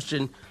sell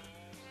question.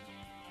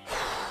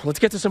 Let's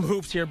get to some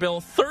hoops here,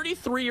 Bill.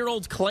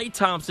 33-year-old Klay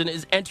Thompson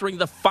is entering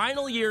the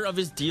final year of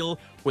his deal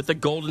with the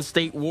Golden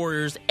State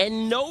Warriors,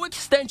 and no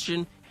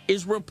extension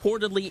is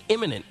reportedly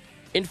imminent.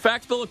 In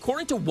fact, Bill,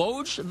 according to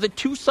Woj, the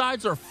two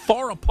sides are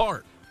far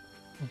apart.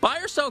 Buy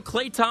or sell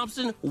Klay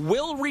Thompson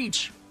will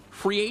reach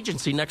free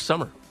agency next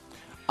summer.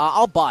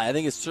 I'll buy. I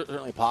think it's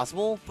certainly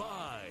possible.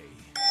 Buy.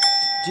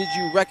 Did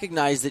you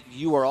recognize that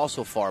you are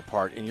also far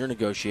apart in your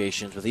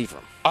negotiations with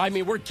Ephraim? I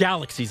mean, we're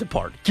galaxies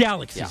apart.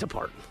 Galaxies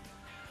apart.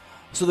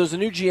 So there's a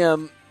new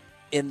GM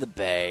in the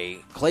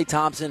Bay. Klay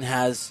Thompson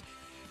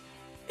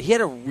he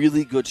had a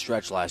really good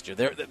stretch last year.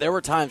 There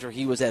were times where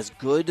he was as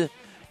good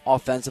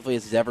offensively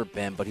as he's ever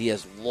been, but he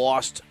has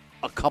lost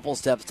a couple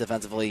steps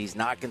defensively. He's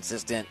not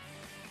consistent,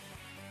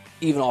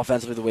 even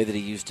offensively, the way that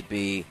he used to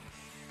be.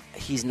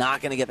 He's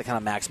not going to get the kind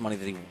of max money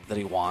that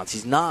he wants.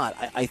 He's not.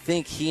 I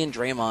think he and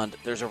Draymond,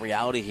 there's a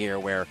reality here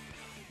where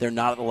they're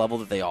not at the level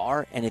that they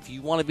are, and if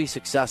you want to be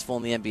successful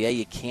in the NBA,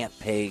 you can't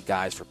pay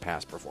guys for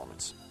past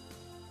performance.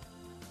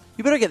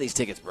 You better get these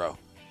tickets, bro.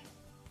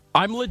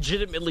 I'm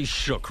legitimately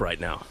shook right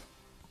now.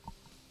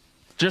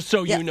 Just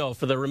so you know,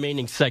 for the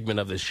remaining segment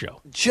of this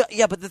show.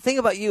 Yeah, but the thing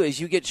about you is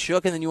you get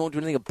shook and then you won't do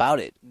anything about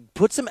it.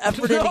 Put some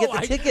effort in to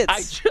get the tickets. I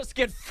just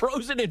get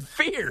frozen in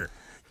fear.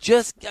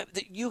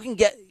 You can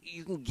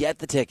get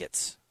the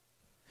tickets.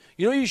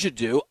 You know what you should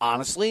do,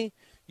 honestly?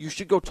 You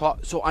should go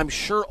talk. So I'm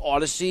sure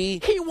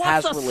Odyssey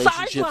has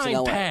relationships in LA. He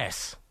wants a sideline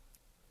pass.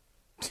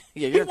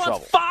 Yeah, you're in trouble. He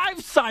wants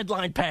 5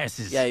 sideline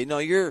passes. Yeah,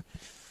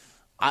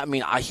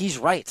 he's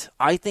right.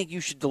 I think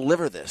you should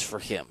deliver this for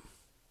him.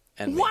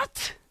 And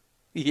what?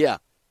 Me. Yeah.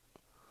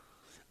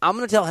 I'm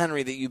going to tell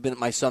Henry that you've been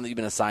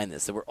assigned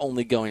this, that we're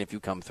only going if you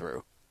come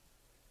through.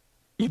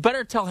 You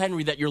better tell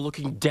Henry that you're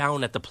looking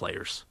down at the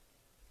players,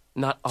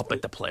 not up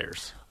at the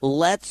players.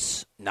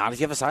 Not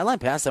if you have a sideline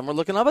pass, then we're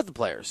looking up at the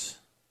players.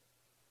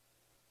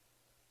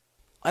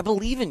 I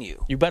believe in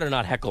you. You better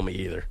not heckle me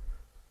either.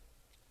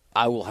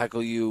 I will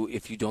heckle you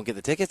if you don't get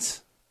the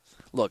tickets.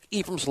 Look,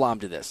 Ephraim Salaam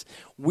did this.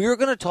 We're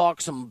going to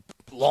talk some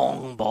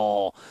long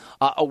ball.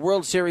 A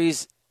World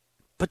Series,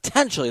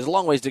 potentially, there's a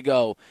long ways to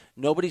go.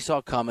 Nobody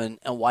saw coming,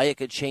 and why it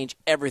could change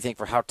everything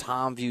for how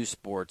Tom views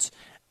sports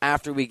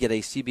after we get a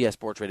CBS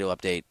Sports Radio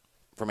update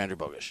from Andrew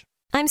Bogish.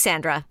 I'm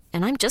Sandra,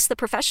 and I'm just the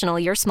professional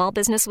your small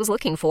business was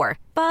looking for.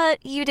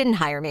 But you didn't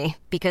hire me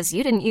because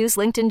you didn't use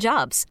LinkedIn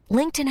Jobs.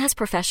 LinkedIn has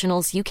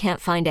professionals you can't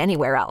find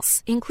anywhere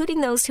else,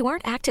 including those who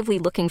aren't actively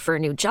looking for a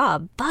new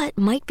job, but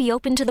might be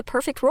open to the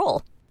perfect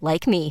role,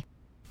 like me.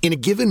 In a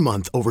given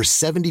month, over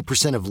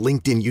 70% of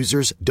LinkedIn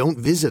users don't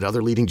visit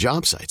other leading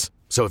job sites.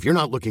 So if you're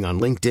not looking on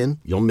LinkedIn,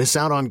 you'll miss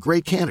out on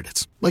great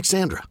candidates like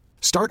Sandra.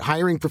 Start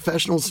hiring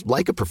professionals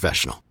like a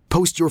professional.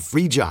 Post your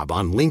free job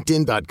on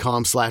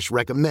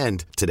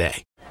linkedin.com/recommend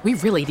today. We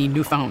really need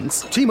new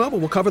phones. T-Mobile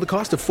will cover the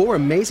cost of 4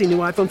 amazing new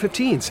iPhone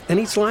 15s, and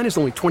each line is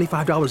only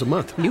 $25 a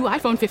month. New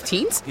iPhone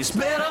 15s? It's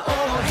better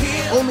over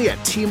here. Only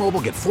at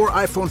T-Mobile, get 4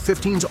 iPhone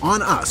 15s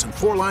on us and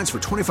 4 lines for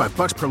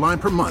 $25 per line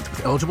per month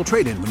with eligible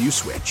trade-in when you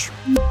switch.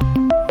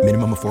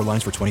 Minimum of 4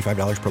 lines for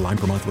 $25 per line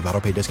per month with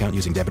autopay discount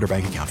using debit or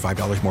bank account.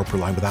 $5 more per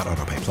line without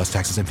autopay, plus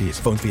taxes and fees.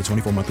 Phone fee at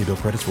 24 monthly bill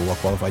credits for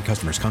well-qualified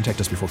customers. Contact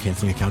us before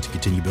canceling account to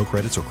continue bill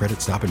credits or credit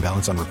stop and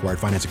balance on required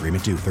finance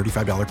agreement due.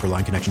 $35 per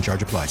line connection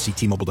charge applies. See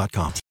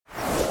T-Mobile.com.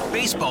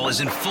 Baseball is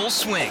in full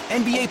swing.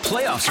 NBA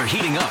playoffs are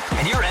heating up,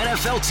 and your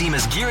NFL team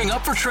is gearing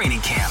up for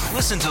training camp.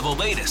 Listen to the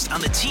latest on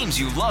the teams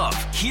you love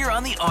here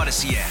on the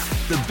Odyssey app.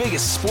 The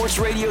biggest sports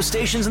radio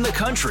stations in the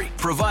country,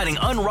 providing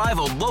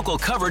unrivaled local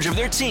coverage of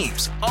their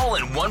teams, all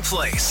in one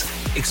place.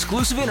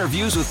 Exclusive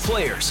interviews with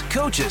players,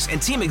 coaches,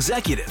 and team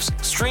executives,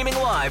 streaming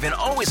live and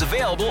always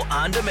available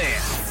on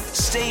demand.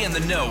 Stay in the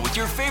know with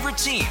your favorite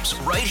teams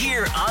right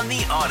here on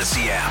the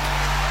Odyssey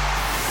app.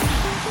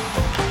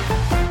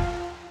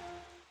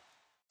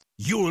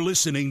 You're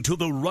listening to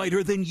the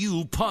Reiter Than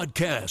You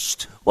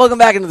podcast. Welcome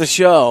back into the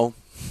show.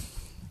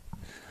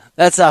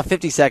 That's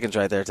 50 seconds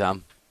right there,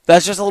 Tom.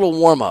 That's just a little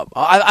warm-up.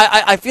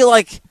 I feel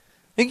like...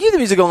 You can keep the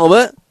music going a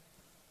little bit.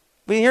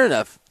 We didn't hear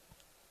enough.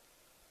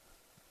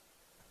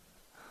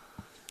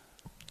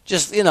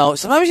 Just,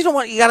 sometimes you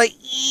got to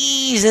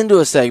ease into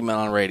a segment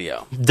on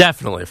radio.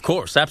 Definitely, of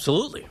course,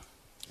 absolutely.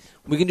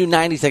 We can do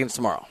 90 seconds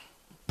tomorrow.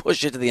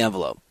 Push it to the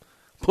envelope.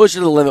 Push it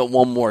to the limit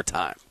one more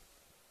time.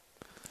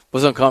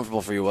 Was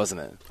uncomfortable for you,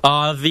 wasn't it?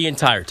 The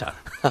entire time.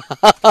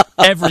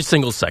 Every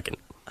single second.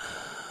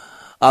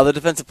 The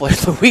Defensive Player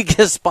of the Week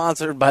is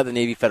sponsored by the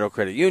Navy Federal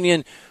Credit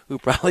Union, who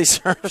proudly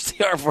serves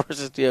the Armed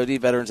Forces,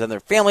 DoD veterans and their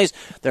families.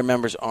 Their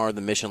members are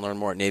the mission. Learn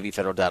more at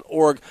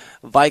NavyFederal.org.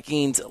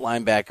 Vikings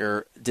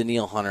linebacker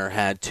Danielle Hunter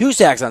had 2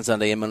 sacks on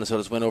Sunday in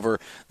Minnesota's win over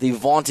the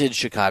vaunted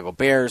Chicago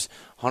Bears.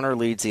 Hunter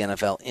leads the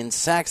NFL in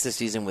sacks this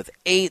season with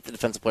 8. The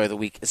Defensive Player of the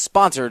Week is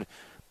sponsored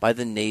by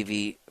the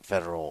Navy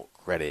Federal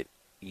Credit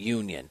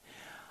Union.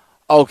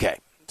 Okay,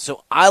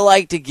 so I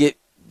like to get...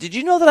 Did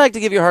you know that I like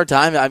to give you a hard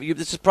time?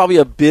 This is probably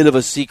a bit of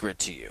a secret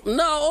to you.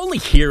 No, only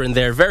here and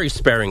there, very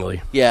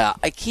sparingly. Yeah,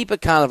 I keep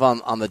it kind of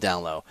on the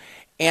down low.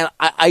 And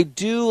I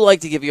do like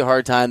to give you a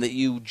hard time that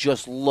you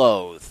just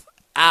loathe,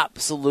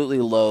 absolutely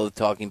loathe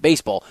talking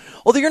baseball.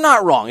 Although you're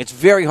not wrong. It's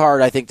very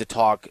hard, I think, to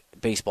talk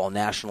baseball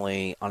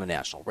nationally on a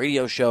national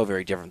radio show,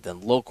 very different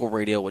than local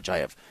radio, which I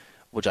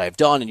have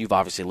done, and you've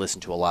obviously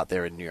listened to a lot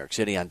there in New York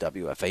City on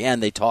WFAN.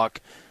 They talk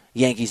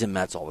Yankees and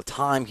Mets all the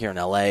time. Here in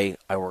L.A.,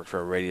 I work for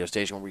a radio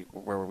station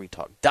where we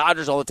talk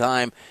Dodgers all the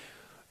time.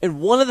 And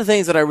one of the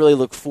things that I really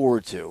look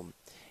forward to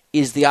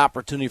is the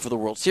opportunity for the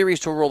World Series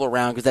to roll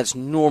around, because that's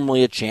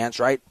normally a chance,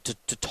 right,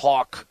 to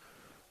talk,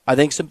 I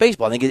think, some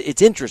baseball. I think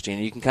it's interesting,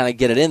 and you can kind of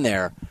get it in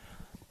there.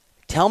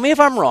 Tell me if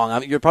I'm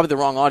wrong. You're probably the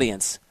wrong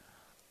audience.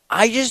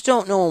 I just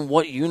don't know in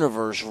what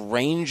universe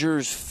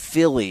Rangers,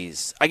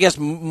 Phillies, I guess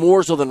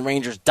more so than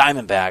Rangers,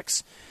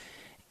 Diamondbacks,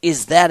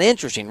 is that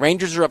interesting.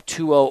 Rangers are up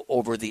 2-0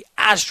 over the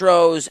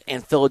Astros,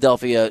 and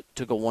Philadelphia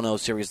took a 1-0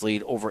 series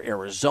lead over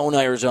Arizona.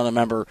 Arizona,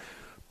 remember,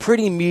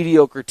 pretty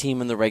mediocre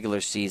team in the regular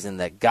season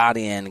that got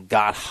in,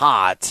 got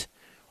hot,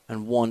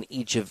 and won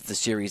each of the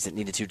series that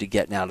needed to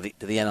get now to the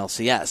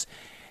NLCS.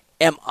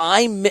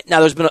 Now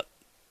there's been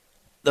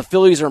the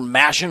Phillies are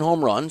mashing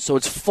home runs, so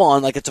it's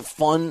fun. Like it's a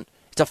fun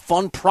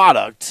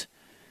product.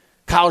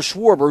 Kyle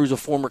Schwarber, who's a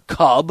former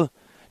Cub,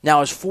 now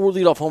has 4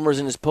 leadoff homers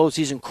in his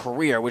postseason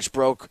career, which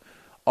broke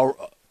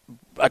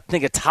I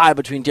think a tie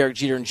between Derek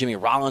Jeter and Jimmy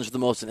Rollins for the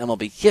most in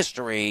MLB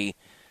history.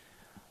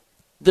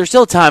 There's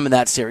still time in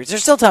that series.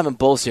 There's still time in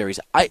both series.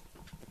 I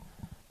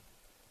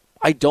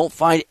don't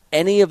find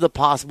any of the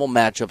possible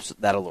matchups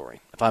that alluring,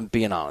 if I'm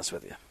being honest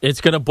with you.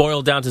 It's going to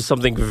boil down to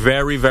something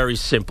very, very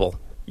simple.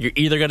 You're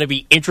either going to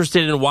be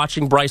interested in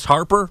watching Bryce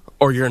Harper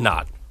or you're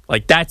not.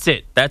 Like, that's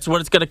it. That's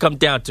what it's going to come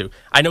down to.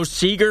 I know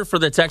Seager for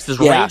the Texas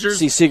Rangers.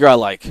 Seager I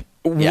like.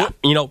 Yeah.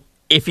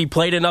 If he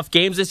played enough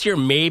games this year,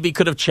 maybe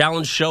could have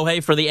challenged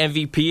Shohei for the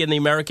MVP in the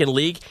American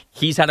League.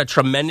 He's had a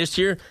tremendous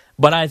year,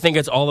 but I think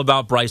it's all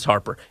about Bryce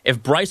Harper.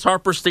 If Bryce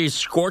Harper stays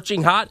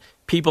scorching hot,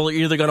 people are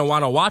either going to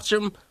want to watch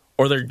him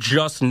or they're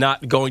just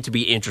not going to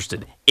be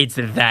interested. It's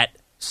that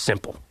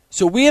simple.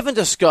 So we haven't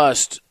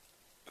discussed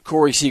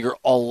Corey Seager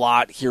a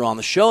lot here on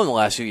the show in the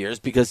last few years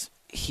because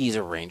he's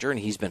a Ranger and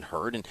he's been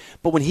hurt.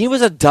 But when he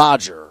was a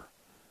Dodger,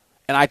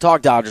 and I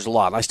talk Dodgers a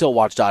lot, and I still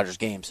watch Dodgers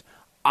games,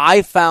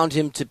 I found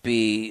him to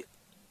be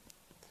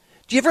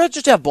Do you ever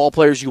just have ball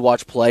players you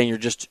watch play and you're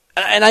just,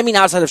 and I mean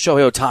outside of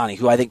Shohei Ohtani,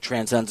 who I think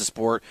transcends the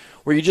sport,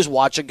 where you just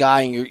watch a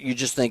guy and you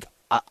just think,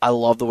 I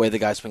love the way the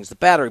guy swings the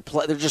bat.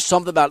 There's just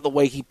something about the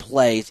way he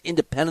plays,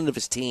 independent of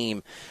his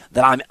team,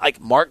 that I'm like.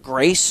 Mark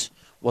Grace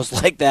was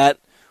like that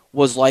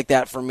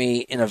for me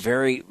in a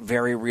very,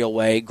 very real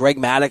way. Greg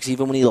Maddux,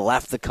 even when he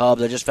left the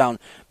Cubs, I just found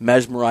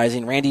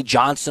mesmerizing. Randy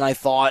Johnson, I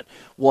thought,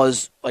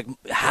 was like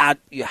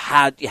you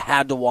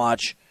had to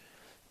watch.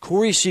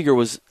 Corey Seager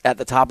was at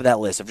the top of that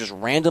list of just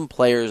random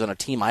players on a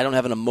team I don't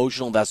have an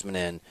emotional investment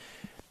in,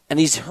 and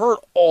he's hurt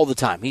all the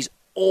time. He's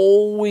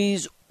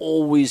always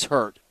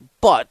hurt.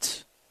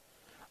 But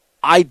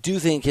I do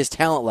think his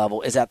talent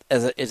level is at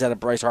a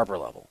Bryce Harper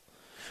level.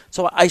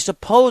 So I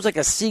suppose like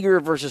a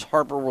Seager versus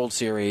Harper World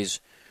Series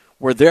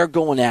where they're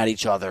going at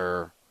each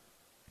other,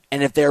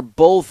 and if they're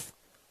both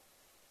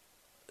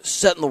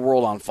setting the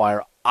world on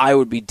fire, I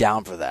would be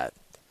down for that.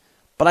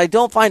 But I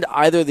don't find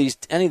any of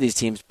these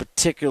teams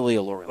particularly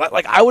alluring.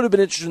 Like I would have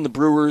been interested in the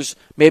Brewers.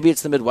 Maybe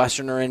it's the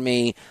Midwesterner in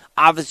me.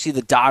 Obviously,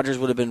 the Dodgers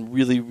would have been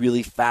really,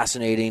 really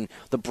fascinating.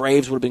 The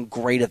Braves would have been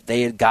great if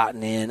they had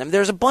gotten in. I mean,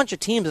 there's a bunch of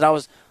teams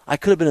that I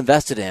could have been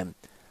invested in.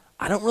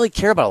 I don't really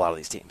care about a lot of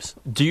these teams.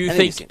 Do you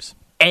think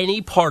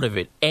any part of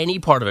it,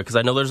 because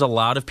I know there's a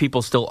lot of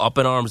people still up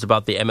in arms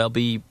about the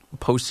MLB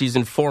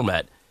postseason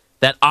format,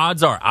 that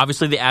odds are,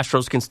 obviously the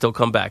Astros can still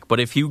come back, but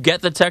if you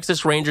get the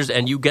Texas Rangers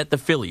and you get the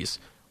Phillies,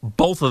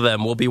 both of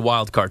them will be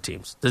wild card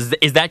teams.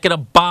 Is that going to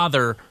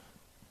bother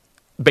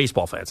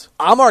baseball fans?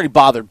 I'm already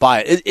bothered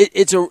by it.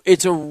 It's a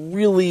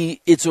really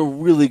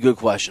good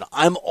question.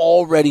 I'm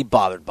already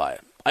bothered by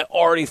it. I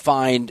already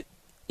find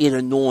it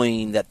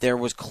annoying that there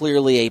was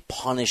clearly a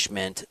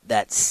punishment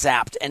that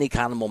sapped any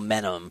kind of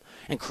momentum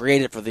and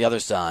created for the other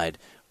side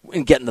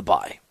in getting the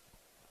bye.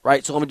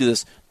 Right? So let me do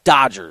this.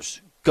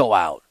 Dodgers, go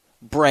out.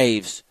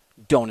 Braves,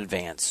 don't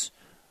advance.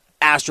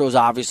 Astros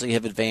obviously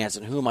have advanced,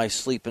 and who am I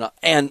sleeping on?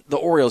 And the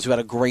Orioles, who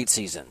had a great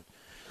season.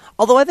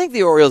 Although I think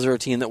the Orioles are a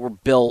team that were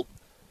built,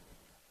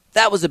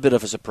 that was a bit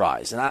of a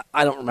surprise. And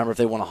I don't remember if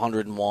they won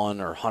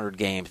 101 or 100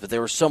 games, but they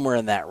were somewhere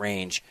in that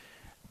range.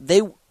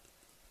 I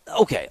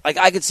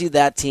could see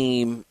that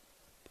team,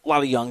 a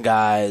lot of young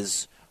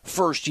guys,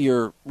 first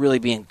year really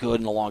being good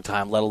in a long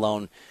time, let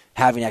alone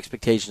having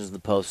expectations in the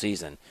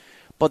postseason.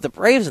 But the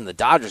Braves and the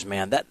Dodgers,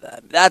 man, that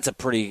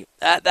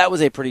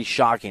was a pretty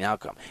shocking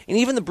outcome. And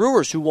even the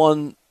Brewers, who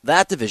won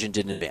that division,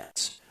 didn't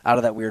advance out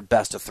of that weird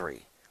best of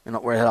three,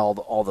 where it had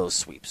all those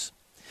sweeps.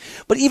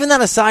 But even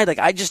that aside,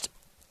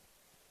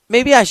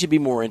 maybe I should be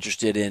more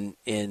interested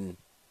in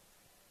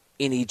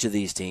each of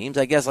these teams.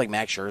 I guess like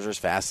Max Scherzer is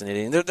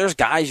fascinating. There's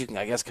guys you can,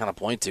 I guess, kind of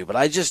point to, but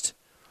I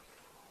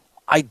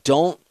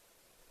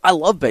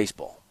love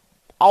baseball.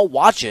 I'll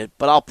watch it,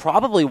 but I'll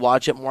probably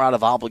watch it more out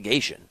of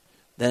obligation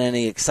than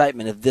any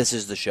excitement if this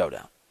is the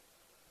showdown.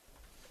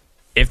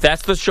 If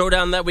that's the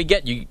showdown that we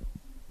get, you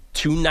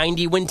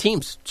 290-win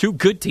teams, two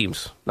good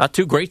teams, not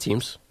two great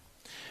teams.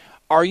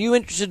 Are you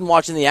interested in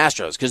watching the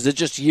Astros? Because it's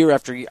just year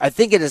after year. I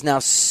think it is now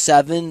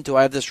 7, do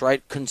I have this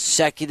right,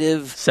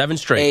 consecutive 7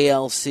 straight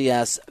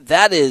ALCS.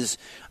 That is,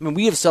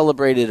 we have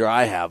celebrated, or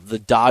I have, the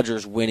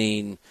Dodgers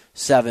winning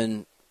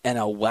 7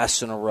 NL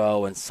West in a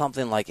row and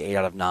something like 8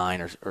 out of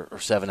 9 or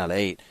 7 out of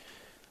 8.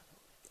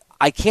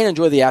 I can't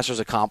enjoy the Astros'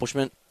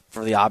 accomplishment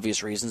for the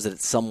obvious reasons that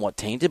it's somewhat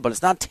tainted, but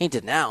it's not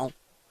tainted now.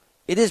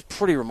 It is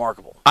pretty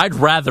remarkable. I'd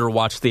rather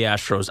watch the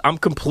Astros. I'm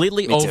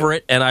completely over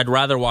it, and I'd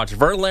rather watch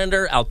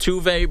Verlander,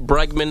 Altuve,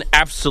 Bregman,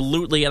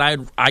 absolutely.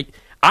 And I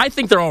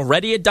think they're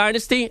already a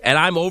dynasty, and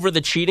I'm over the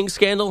cheating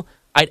scandal.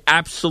 I'd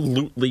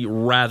absolutely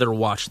rather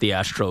watch the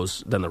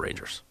Astros than the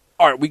Rangers.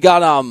 All right, we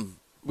got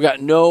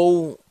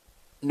no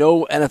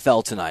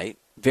NFL tonight.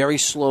 Very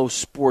slow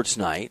sports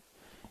night,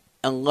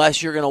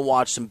 unless you're going to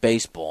watch some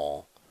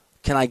baseball.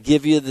 Can I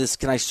give you this?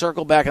 Can I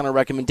circle back on a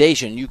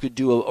recommendation? You could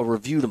do a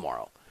review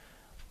tomorrow.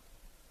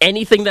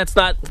 Anything that's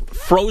not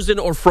Frozen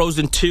or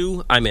Frozen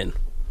 2, I'm in.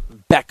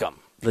 Beckham,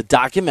 the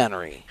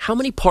documentary. How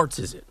many parts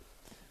is it?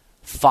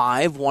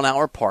 5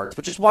 one-hour parts,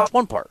 but just watch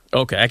one part.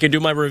 Okay, I can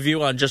do my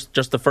review on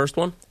just the first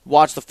one?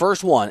 Watch the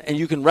first one, and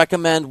you can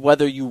recommend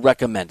whether you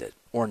recommend it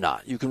or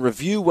not. You can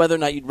review whether or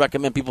not you'd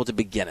recommend people to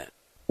begin it.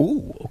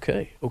 Ooh,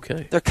 okay.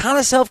 They're kind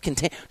of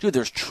self-contained. Dude,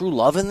 there's true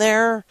love in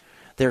there.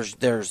 There's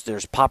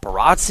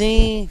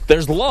paparazzi.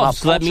 There's love,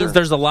 so that means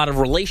there's a lot of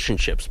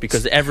relationships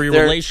because every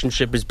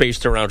relationship is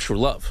based around true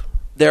love.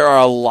 There are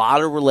a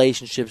lot of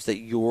relationships that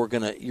it's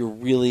going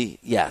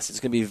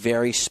to be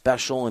very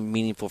special and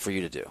meaningful for you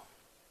to do.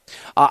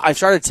 I've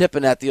started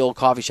tipping at the old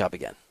coffee shop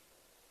again.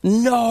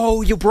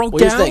 No, you broke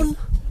down? Here's the thing.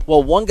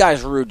 Well, one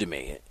guy's rude to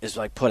me. Is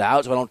put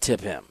out, so I don't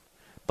tip him.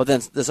 But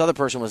then this other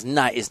person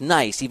is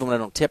nice even when I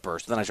don't tip her,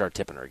 so then I started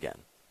tipping her again.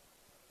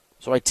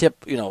 So I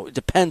tip, it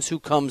depends who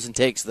comes and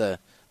takes the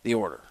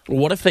order.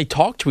 What if they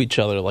talk to each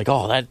other like,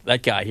 oh,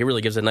 that guy, he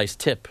really gives a nice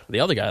tip. The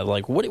other guy,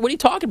 like, what are you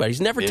talking about? He's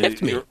never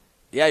tipped me.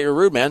 You're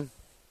rude, man.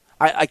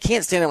 I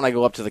can't stand it when I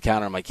go up to the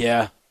counter. I'm like,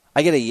 yeah.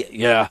 I get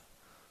yeah.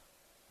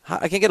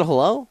 I can't get a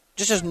hello?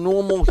 Just as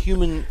normal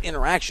human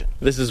interaction.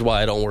 This is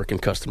why I don't work in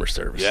customer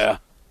service. Yeah.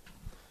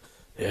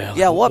 Yeah.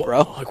 Yeah, what,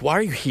 bro? Like, why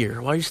are you here?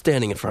 Why are you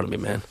standing in front of me,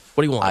 man?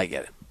 What do you want? I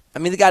get it. I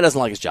mean, the guy doesn't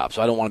like his job,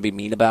 so I don't want to be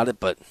mean about it,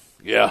 but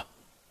yeah.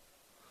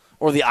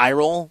 Or the eye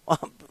roll.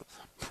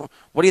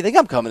 What do you think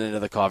I'm coming into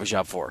the coffee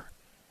shop for?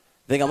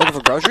 Think I'm looking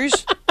for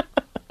groceries?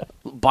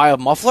 Buy a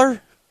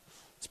muffler?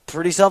 It's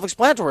pretty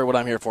self-explanatory what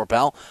I'm here for,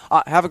 pal.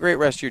 Have a great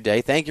rest of your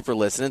day. Thank you for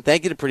listening.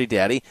 Thank you to Pretty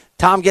Daddy.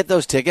 Tom, get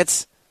those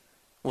tickets.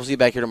 We'll see you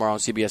back here tomorrow on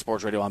CBS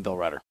Sports Radio. I'm Bill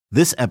Reiter.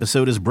 This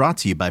episode is brought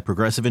to you by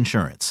Progressive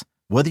Insurance.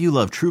 Whether you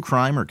love true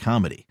crime or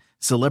comedy,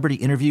 celebrity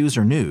interviews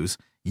or news,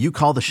 you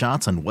call the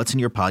shots on what's in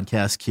your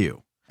podcast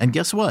queue. And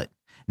guess what?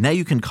 Now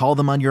you can call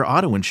them on your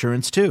auto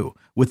insurance too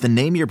with the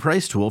Name Your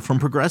Price tool from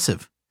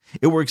Progressive.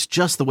 It works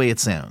just the way it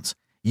sounds.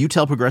 You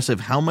tell Progressive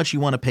how much you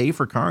want to pay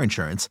for car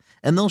insurance,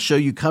 and they'll show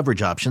you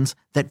coverage options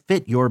that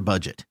fit your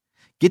budget.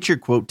 Get your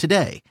quote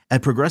today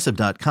at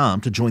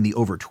Progressive.com to join the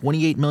over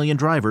 28 million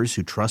drivers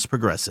who trust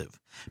Progressive.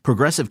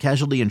 Progressive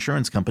Casualty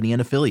Insurance Company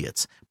and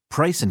Affiliates.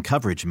 Price and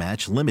coverage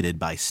match limited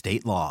by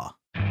state law.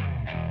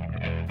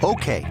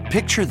 Okay,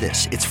 picture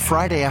this. It's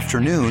Friday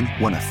afternoon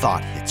when a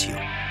thought hits you.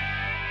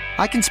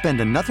 I can spend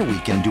another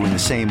weekend doing the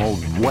same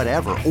old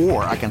whatever,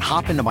 or I can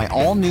hop into my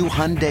all-new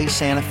Hyundai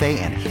Santa Fe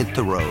and hit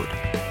the road.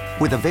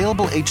 With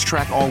available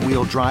H-Track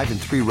all-wheel drive and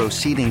 3-row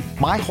seating,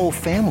 my whole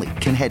family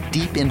can head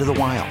deep into the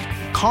wild.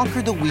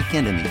 Conquer the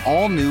weekend in the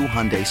all-new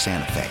Hyundai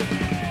Santa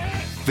Fe.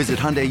 Visit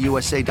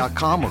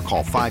HyundaiUSA.com or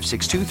call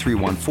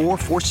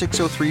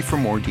 562-314-4603 for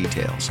more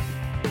details.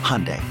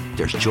 Hyundai,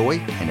 there's joy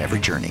in every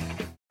journey.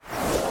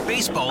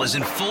 Baseball is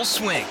in full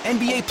swing.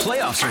 NBA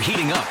playoffs are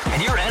heating up,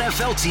 and your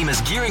NFL team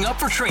is gearing up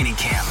for training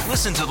camp.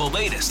 Listen to the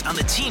latest on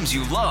the teams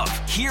you love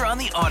here on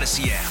the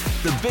Odyssey app.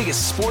 The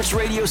biggest sports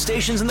radio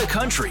stations in the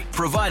country,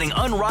 providing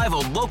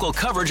unrivaled local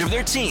coverage of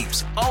their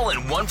teams, all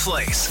in one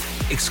place.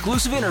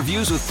 Exclusive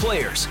interviews with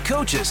players,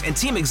 coaches, and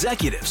team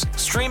executives,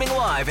 streaming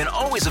live and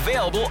always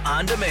available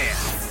on demand.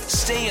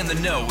 Stay in the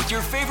know with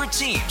your favorite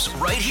teams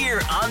right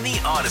here on the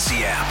Odyssey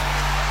app.